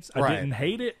experience. I didn't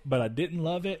hate it, but I didn't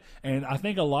love it. And I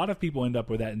think a lot of people end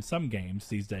up with that in some games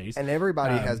these days. And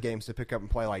everybody has games to pick up and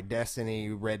play, like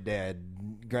Destiny, Red Dead,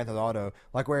 Grand Theft Auto,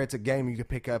 like where it's a game you can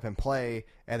pick up and play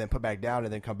and then put back down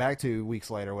and then come back 2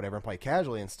 weeks later or whatever and play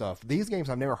casually and stuff. These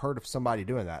games, I've never heard of somebody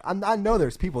doing that. I know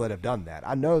there's people that have done that.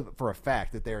 I know for a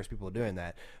fact that there's people doing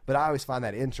that. But I always find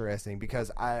that interesting because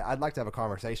I'd like to have a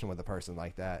conversation with a person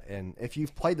like that. And if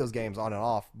you've played those games on and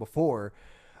off before,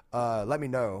 let me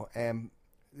know. And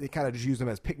they kind of just use them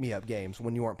as pick-me-up games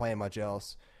when you weren't playing much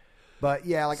else. But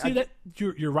yeah, like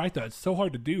you're right though. It's so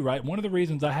hard to do, right? One of the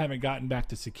reasons I haven't gotten back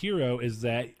to Sekiro is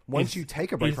that once you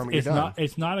take a break from it, you're done.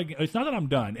 It's not that I'm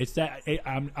done. It's that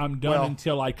I'm done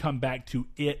until I come back to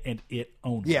it and it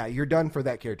only. Yeah, you're done for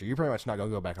that character. You're pretty much not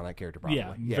gonna go back on that character. Probably.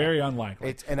 Yeah, very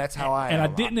unlikely. And that's how I. And I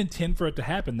didn't intend for it to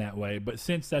happen that way, but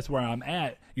since that's where I'm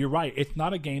at, you're right. It's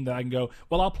not a game that I can go,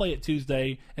 well, I'll play it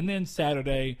Tuesday and then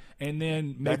Saturday and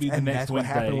then maybe the next Wednesday. What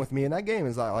happened with me in that game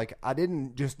is like I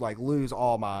didn't just like lose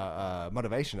all my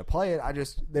motivation to play it.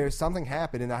 There's something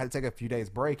happened and I had to take a few days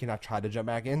break and I tried to jump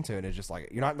back into it. And it's just like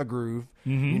you're not in the groove,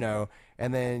 you know.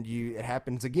 And then it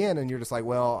happens again, and you're just like,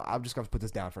 well, I'm just going to put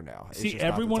this down for now. See,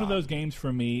 every one of those games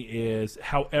for me is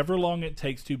however long it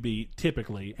takes to beat,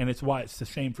 typically, and it's why it's a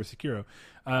shame for Sekiro.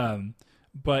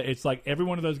 But it's like every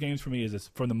one of those games for me is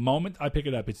from the moment I pick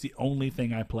it up, it's the only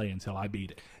thing I play until I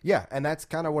beat it. Yeah, and that's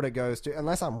kind of what it goes to,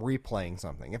 unless I'm replaying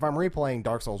something. If I'm replaying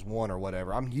Dark Souls 1 or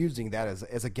whatever, I'm using that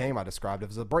as a game I described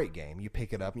as a break game. You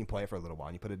pick it up and you play it for a little while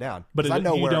and you put it down. But you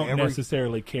don't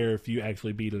necessarily care if you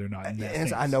actually beat it or not.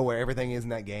 I know where everything is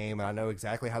in that game, and I know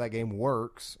exactly how that game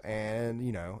works, and,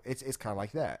 you know, it's kind of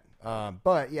like that.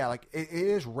 But yeah, like it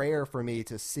is rare for me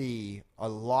to see a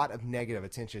lot of negative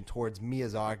attention towards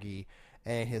Miyazaki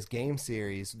and his game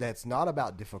series that's not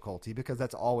about difficulty, because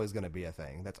that's always going to be a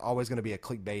thing. That's always going to be a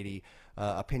clickbaity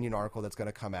opinion article that's going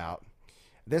to come out.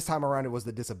 This time around, it was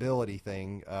the disability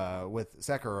thing with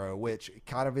Sekiro, which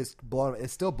kind of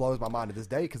it still blows my mind to this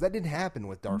day, because that didn't happen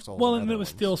with Dark Souls. Well, and it was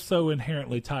still so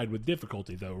inherently tied with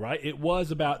difficulty, though, right? It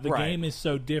was about the game is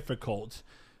so difficult.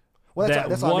 Well,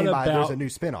 that's what I mean by there's a new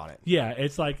spin on it. Yeah,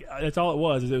 it's like that's all it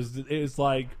was. It was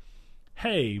like,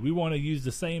 hey, we want to use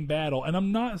the same battle, and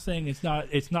I'm not saying it's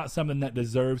not something that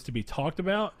deserves to be talked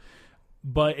about,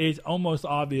 but it's almost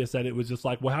obvious that it was just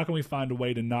like, well, how can we find a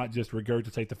way to not just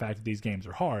regurgitate the fact that these games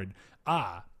are hard?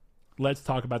 Let's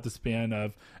talk about the spin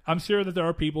of, I'm sure that there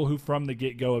are people who from the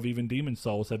get-go of even Demon's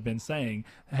Souls have been saying,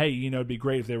 hey, you know, it'd be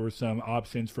great if there were some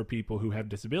options for people who have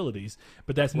disabilities,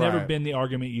 but that's never been the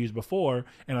argument used before,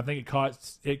 and I think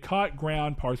it caught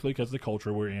ground partially because of the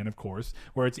culture we're in, of course,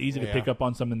 where it's easy to pick up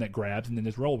on something that grabs and then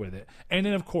just roll with it. And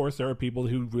then, of course, there are people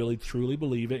who really, truly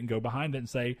believe it and go behind it and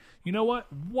say, you know what,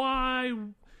 why...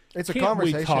 It's a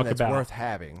conversation that's worth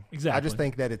having. Exactly. I just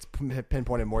think that it's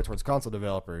pinpointed more towards console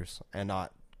developers and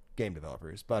not game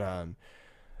developers, but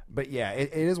yeah,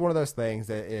 it is one of those things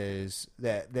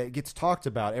that gets talked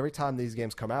about every time these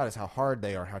games come out, is how hard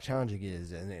they are, how challenging it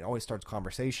is, and it always starts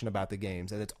conversation about the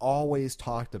games, and it's always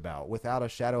talked about without a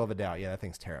shadow of a doubt. Yeah, that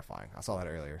thing's terrifying. I saw that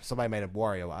earlier. Somebody made a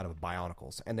Wario out of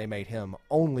Bionicles, and they made him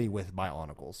only with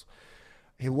Bionicles.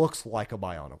 He looks like a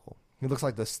Bionicle. He looks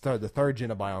like the third gen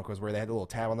of Bionicles, where they had a little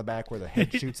tab on the back where the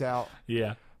head shoots out.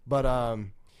 Yeah,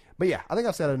 But yeah, I think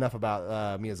I've said enough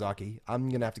about Miyazaki. I'm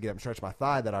going to have to get up and stretch my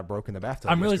thigh that I broke in the bathtub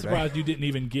I'm really yesterday. surprised you didn't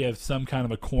even give some kind of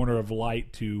a corner of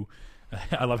light to...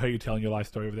 I love how you're telling your life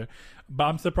story over there. But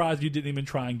I'm surprised you didn't even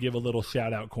try and give a little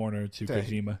shout-out corner to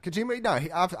Kojima. Kojima, no,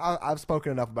 I've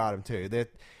spoken enough about him, too. That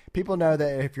people know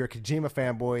that if you're a Kojima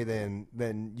fanboy,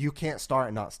 then you can't start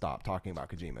and not stop talking about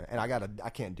Kojima. And I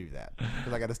can't do that,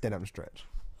 because I got to stand up and stretch.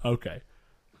 Okay.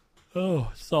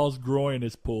 Oh, Saul's groin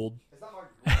is pulled.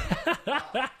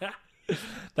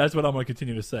 That's what I'm going to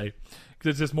continue to say,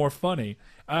 because it's just more funny.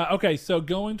 Okay, so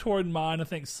going toward mine, I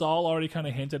think Saul already kind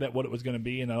of hinted at what it was going to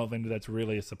be, and I don't think that's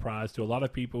really a surprise to a lot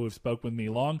of people who've spoke with me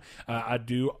long. I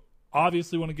do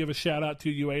obviously want to give a shout out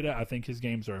to Ueda. I think his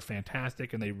games are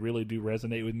fantastic, and they really do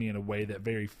resonate with me in a way that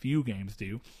very few games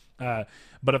do.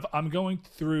 But if I'm going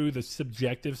through the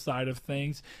subjective side of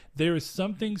things, there is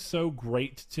something so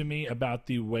great to me about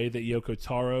the way that Yoko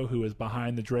Taro, who is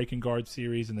behind the Drakengard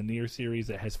series and the Nier series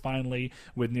that has finally,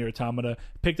 with Nier Automata,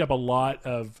 picked up a lot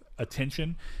of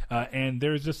attention. And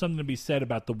there's just something to be said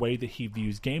about the way that he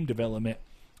views game development.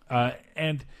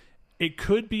 And it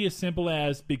could be as simple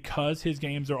as because his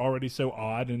games are already so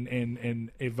odd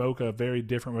and evoke a very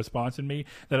different response in me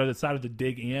that I decided to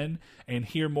dig in and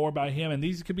hear more about him. And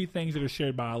these could be things that are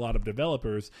shared by a lot of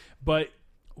developers. But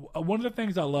one of the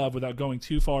things I love, without going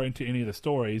too far into any of the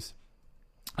stories,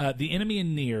 the enemy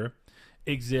in Nier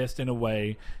exist in a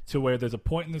way to where there's a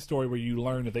point in the story where you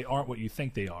learn that they aren't what you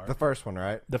think they are. The first one,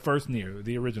 right? The first Nier,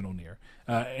 the original Nier.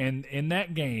 And in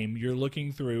that game, you're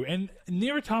looking through, and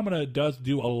Nier Automata does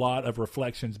do a lot of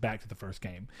reflections back to the first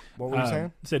game. What were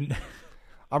you saying?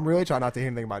 I'm really trying not to hear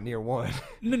anything about Nier 1.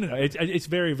 No. It's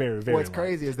very, very, very What's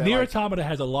crazy is that Nier Automata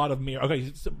has a lot of mirror.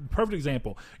 Okay, so perfect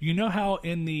example. You know how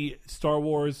in the Star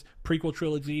Wars prequel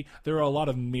trilogy, there are a lot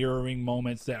of mirroring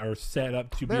moments that are set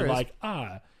up to be like,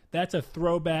 that's a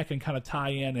throwback and kind of tie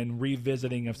in and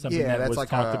revisiting of something that was like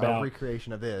talked about. A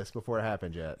recreation of this before it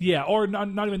happened yet. Yeah, or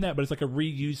not even that, but it's like a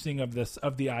reusing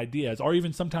of the ideas, or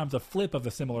even sometimes a flip of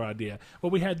a similar idea. Well,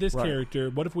 we had this character.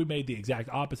 What if we made the exact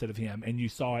opposite of him, and you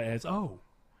saw it as,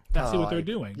 that's what they're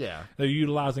doing. Yeah. They're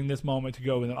utilizing this moment to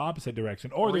go in the opposite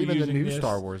direction. Or they're even using the new this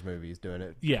Star Wars movies doing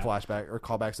it. Yeah. Flashback or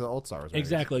callbacks to the old Star Wars movies.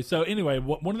 Exactly. So anyway,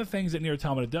 one of the things that Nier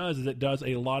Automata does is it does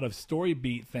a lot of story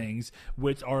beat things,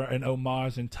 which are an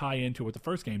homage and tie into what the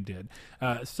first game did.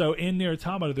 So in Nier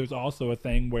Automata, there's also a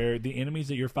thing where the enemies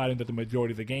that you're fighting through the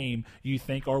majority of the game, you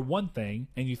think are one thing,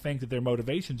 and you think that their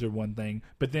motivations are one thing,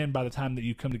 but then by the time that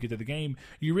you come to get to the game,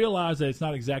 you realize that it's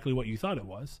not exactly what you thought it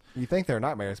was. You think they're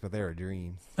nightmares, but they're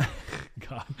dreams.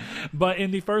 God. But in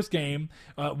the first game,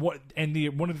 one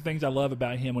of the things I love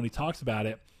about him when he talks about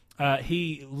it,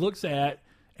 he looks at,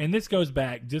 and this goes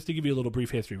back, just to give you a little brief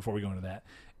history before we go into that.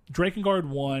 Drakengard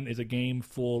 1 is a game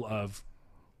full of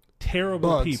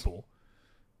terrible people.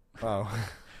 Oh.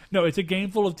 No, it's a game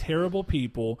full of terrible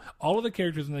people. All of the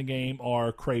characters in the game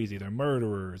are crazy. They're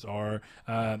murderers, or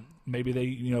maybe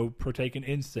they, partake in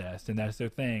incest, and that's their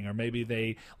thing, or maybe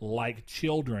they like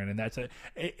children, and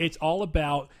it's all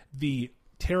about the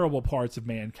terrible parts of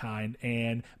mankind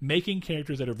and making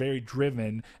characters that are very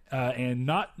driven and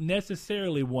not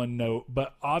necessarily one note,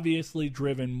 but obviously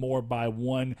driven more by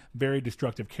one very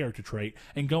destructive character trait,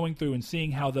 and going through and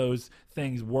seeing how those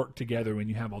things work together when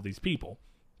you have all these people.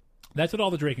 That's what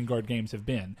all the Drakengard games have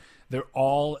been. They're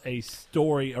all a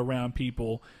story around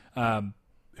people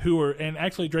who are, and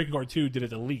actually Drakengard 2 did it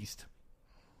the least.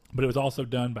 But it was also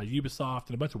done by Ubisoft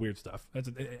and a bunch of weird stuff.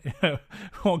 We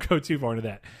won't go too far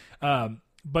into that.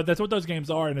 But that's what those games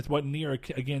are, and it's what Nier,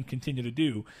 again, continue to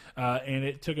do. And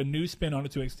it took a new spin on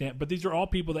it to an extent. But these are all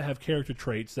people that have character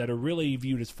traits that are really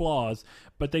viewed as flaws,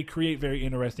 but they create very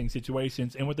interesting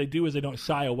situations. And what they do is they don't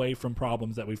shy away from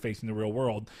problems that we face in the real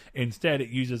world. Instead, it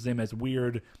uses them as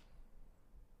weird,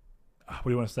 what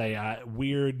do you want to say,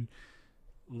 weird,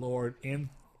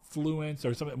 influence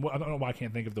or something. I don't know why I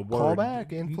can't think of the word.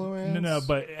 Callback, influence? No,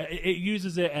 but it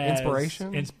uses it as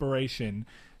inspiration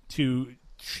to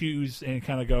choose and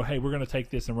kind of go, hey, we're going to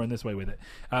take this and run this way with it.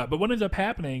 But what ends up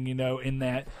happening, in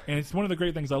that, and it's one of the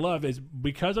great things I love, is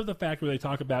because of the fact where they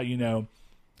talk about, Yoko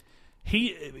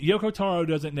Taro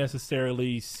doesn't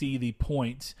necessarily see the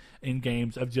point in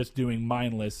games of just doing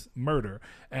mindless murder.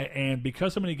 And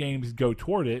because so many games go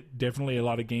toward it, definitely a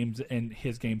lot of games, and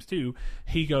his games too,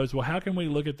 he goes, well, how can we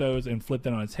look at those and flip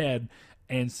that on its head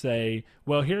and say,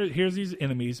 well, here's these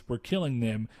enemies, we're killing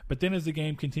them, but then as the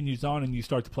game continues on and you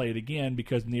start to play it again,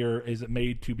 because Nier is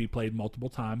made to be played multiple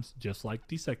times, just like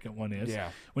the second one is. Yeah.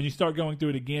 When you start going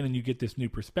through it again and you get this new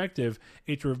perspective,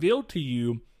 it's revealed to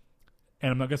you,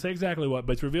 and I'm not going to say exactly what,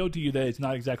 but it's revealed to you that it's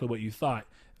not exactly what you thought.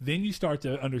 Then you start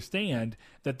to understand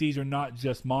that these are not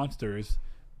just monsters,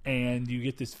 and you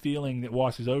get this feeling that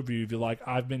washes over you. You're like,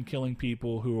 I've been killing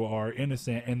people who are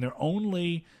innocent, and they're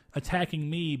only attacking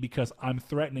me because I'm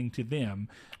threatening to them.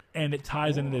 And it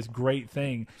ties into this great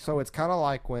thing. So it's kind of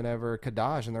like whenever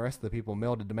Kadaj and the rest of the people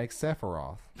melded to make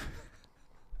Sephiroth.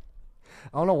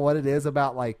 I don't know what it is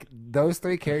about, those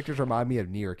three characters remind me of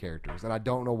Nier characters, and I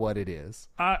don't know what it is.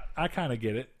 I kind of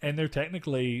get it. And they're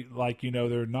technically,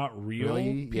 they're not real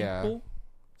people. Yeah.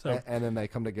 So, and then they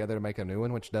come together to make a new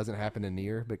one, which doesn't happen in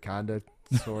Nier, but kind of,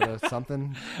 sort of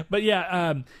something. But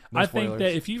yeah, I think spoilers.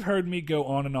 that if you've heard me go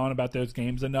on and on about those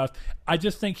games enough, I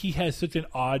just think he has such an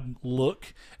odd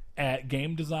look. at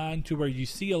game design to where you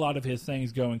see a lot of his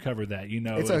things go and cover that. You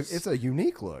know, it's a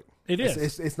unique look. It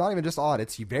is. It's not even just odd.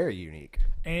 It's very unique.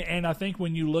 And I think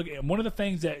when you look at one of the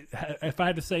things that, if I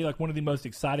had to say, like one of the most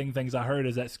exciting things I heard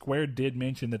is that Square did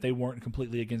mention that they weren't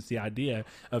completely against the idea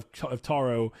of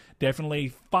Taro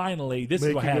definitely, finally, this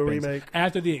is what happens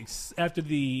after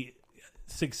the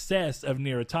success of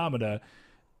Nier Automata.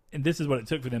 And this is what it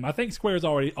took for them. I think Square's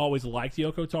always liked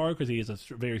Yoko Taro because he is a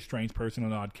very strange person,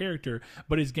 an odd character.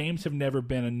 But his games have never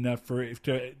been enough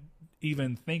to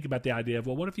even think about the idea of,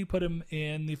 well, what if you put him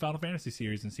in the Final Fantasy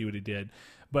series and see what he did?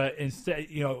 But instead,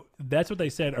 you know, that's what they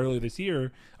said earlier this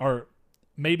year, or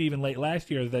maybe even late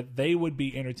last year, that they would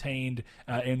be entertained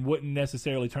and wouldn't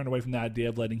necessarily turn away from the idea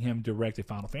of letting him direct a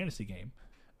Final Fantasy game.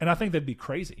 And I think that'd be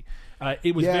crazy.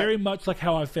 It was very much like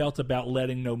how I felt about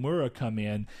letting Nomura come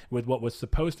in with what was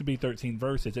supposed to be 13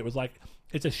 verses. It was like,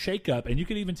 it's a shakeup, and you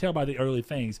could even tell by the early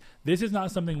things, this is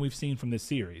not something we've seen from this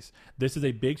series. This is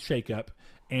a big shakeup,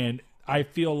 and I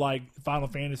feel like Final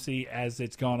Fantasy, as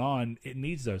it's gone on, it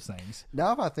needs those things.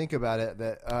 Now, if I think about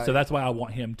it, so that's why I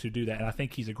want him to do that, and I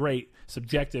think he's a great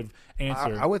subjective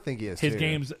answer. I would think he is. His too.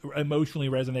 games emotionally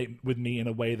resonate with me in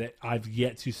a way that I've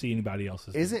yet to see anybody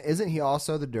else's. Isn't he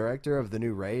also the director of the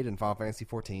new raid in Final Fantasy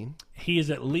 14? He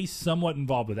is at least somewhat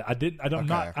involved with it.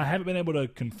 I haven't been able to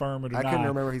confirm or deny. I couldn't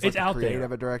remember if he's it's like out the creative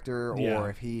there. director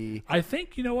or if he. I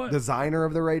think, you know what, designer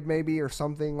of the raid maybe, or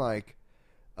something like.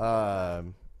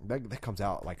 That comes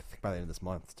out like by the end of this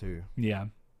month too. Yeah,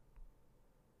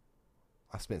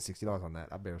 I spent $60 on that.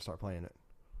 I better start playing it.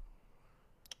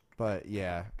 But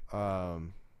yeah, but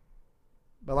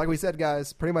like we said,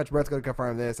 guys, pretty much Brett's going to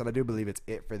confirm this, and I do believe it's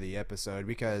it for the episode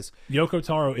because Yoko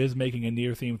Taro is making a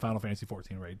Nier-themed Final Fantasy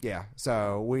 14 raid. Yeah,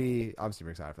 so I'm super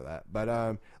excited for that. But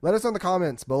let us know in the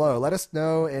comments below. Let us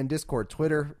know in Discord,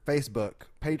 Twitter, Facebook,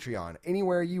 Patreon,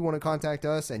 anywhere you want to contact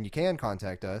us, and you can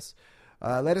contact us.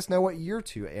 Let us know what your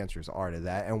two answers are to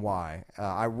that and why.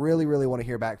 I really, really want to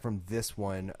hear back from this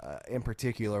one in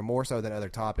particular, more so than other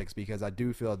topics, because I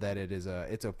do feel that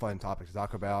it's a fun topic to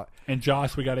talk about. And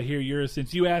Josh, we got to hear yours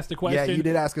since you asked the question. Yeah, you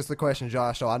did ask us the question,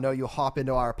 Josh, so I know you'll hop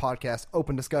into our podcast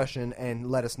open discussion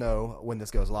and let us know when this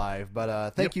goes live.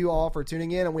 But thank you all for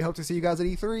tuning in, and we hope to see you guys at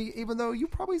E3, even though you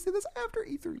probably see this after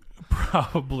E3.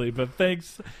 Probably, but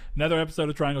thanks. Another episode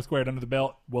of Triangle Squared under the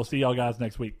belt. We'll see y'all guys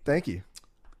next week. Thank you.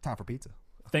 Time for pizza.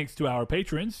 Thanks to our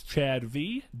patrons, Chad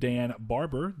V, Dan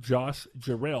Barber, Josh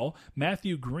Jarrell,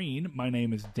 Matthew Green, my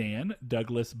name is Dan,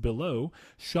 Douglas Below,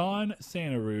 Sean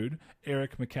Santarud,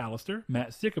 Eric McAllister,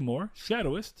 Matt Sycamore,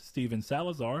 Shadowist, Steven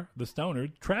Salazar, The Stoner,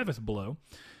 Travis Below,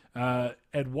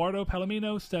 Eduardo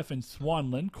Palomino, Stefan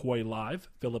Swanlin, Koi Live,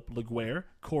 Philip Laguerre,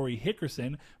 Corey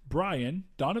Hickerson, Brian,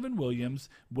 Donovan Williams,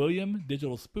 William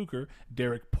Digital Spooker,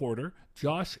 Derek Porter,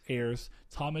 Josh Ayers,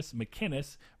 Thomas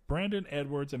McKinnis, Brandon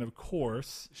Edwards, and of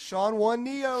course Sean One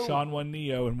Neo,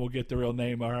 and we'll get the real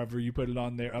name however you put it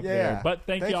on there there. But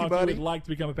thank y'all. If you would like to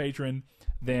become a patron,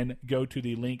 then go to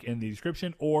the link in the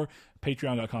description or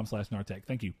patreon.com/Nartech.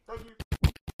 Thank you.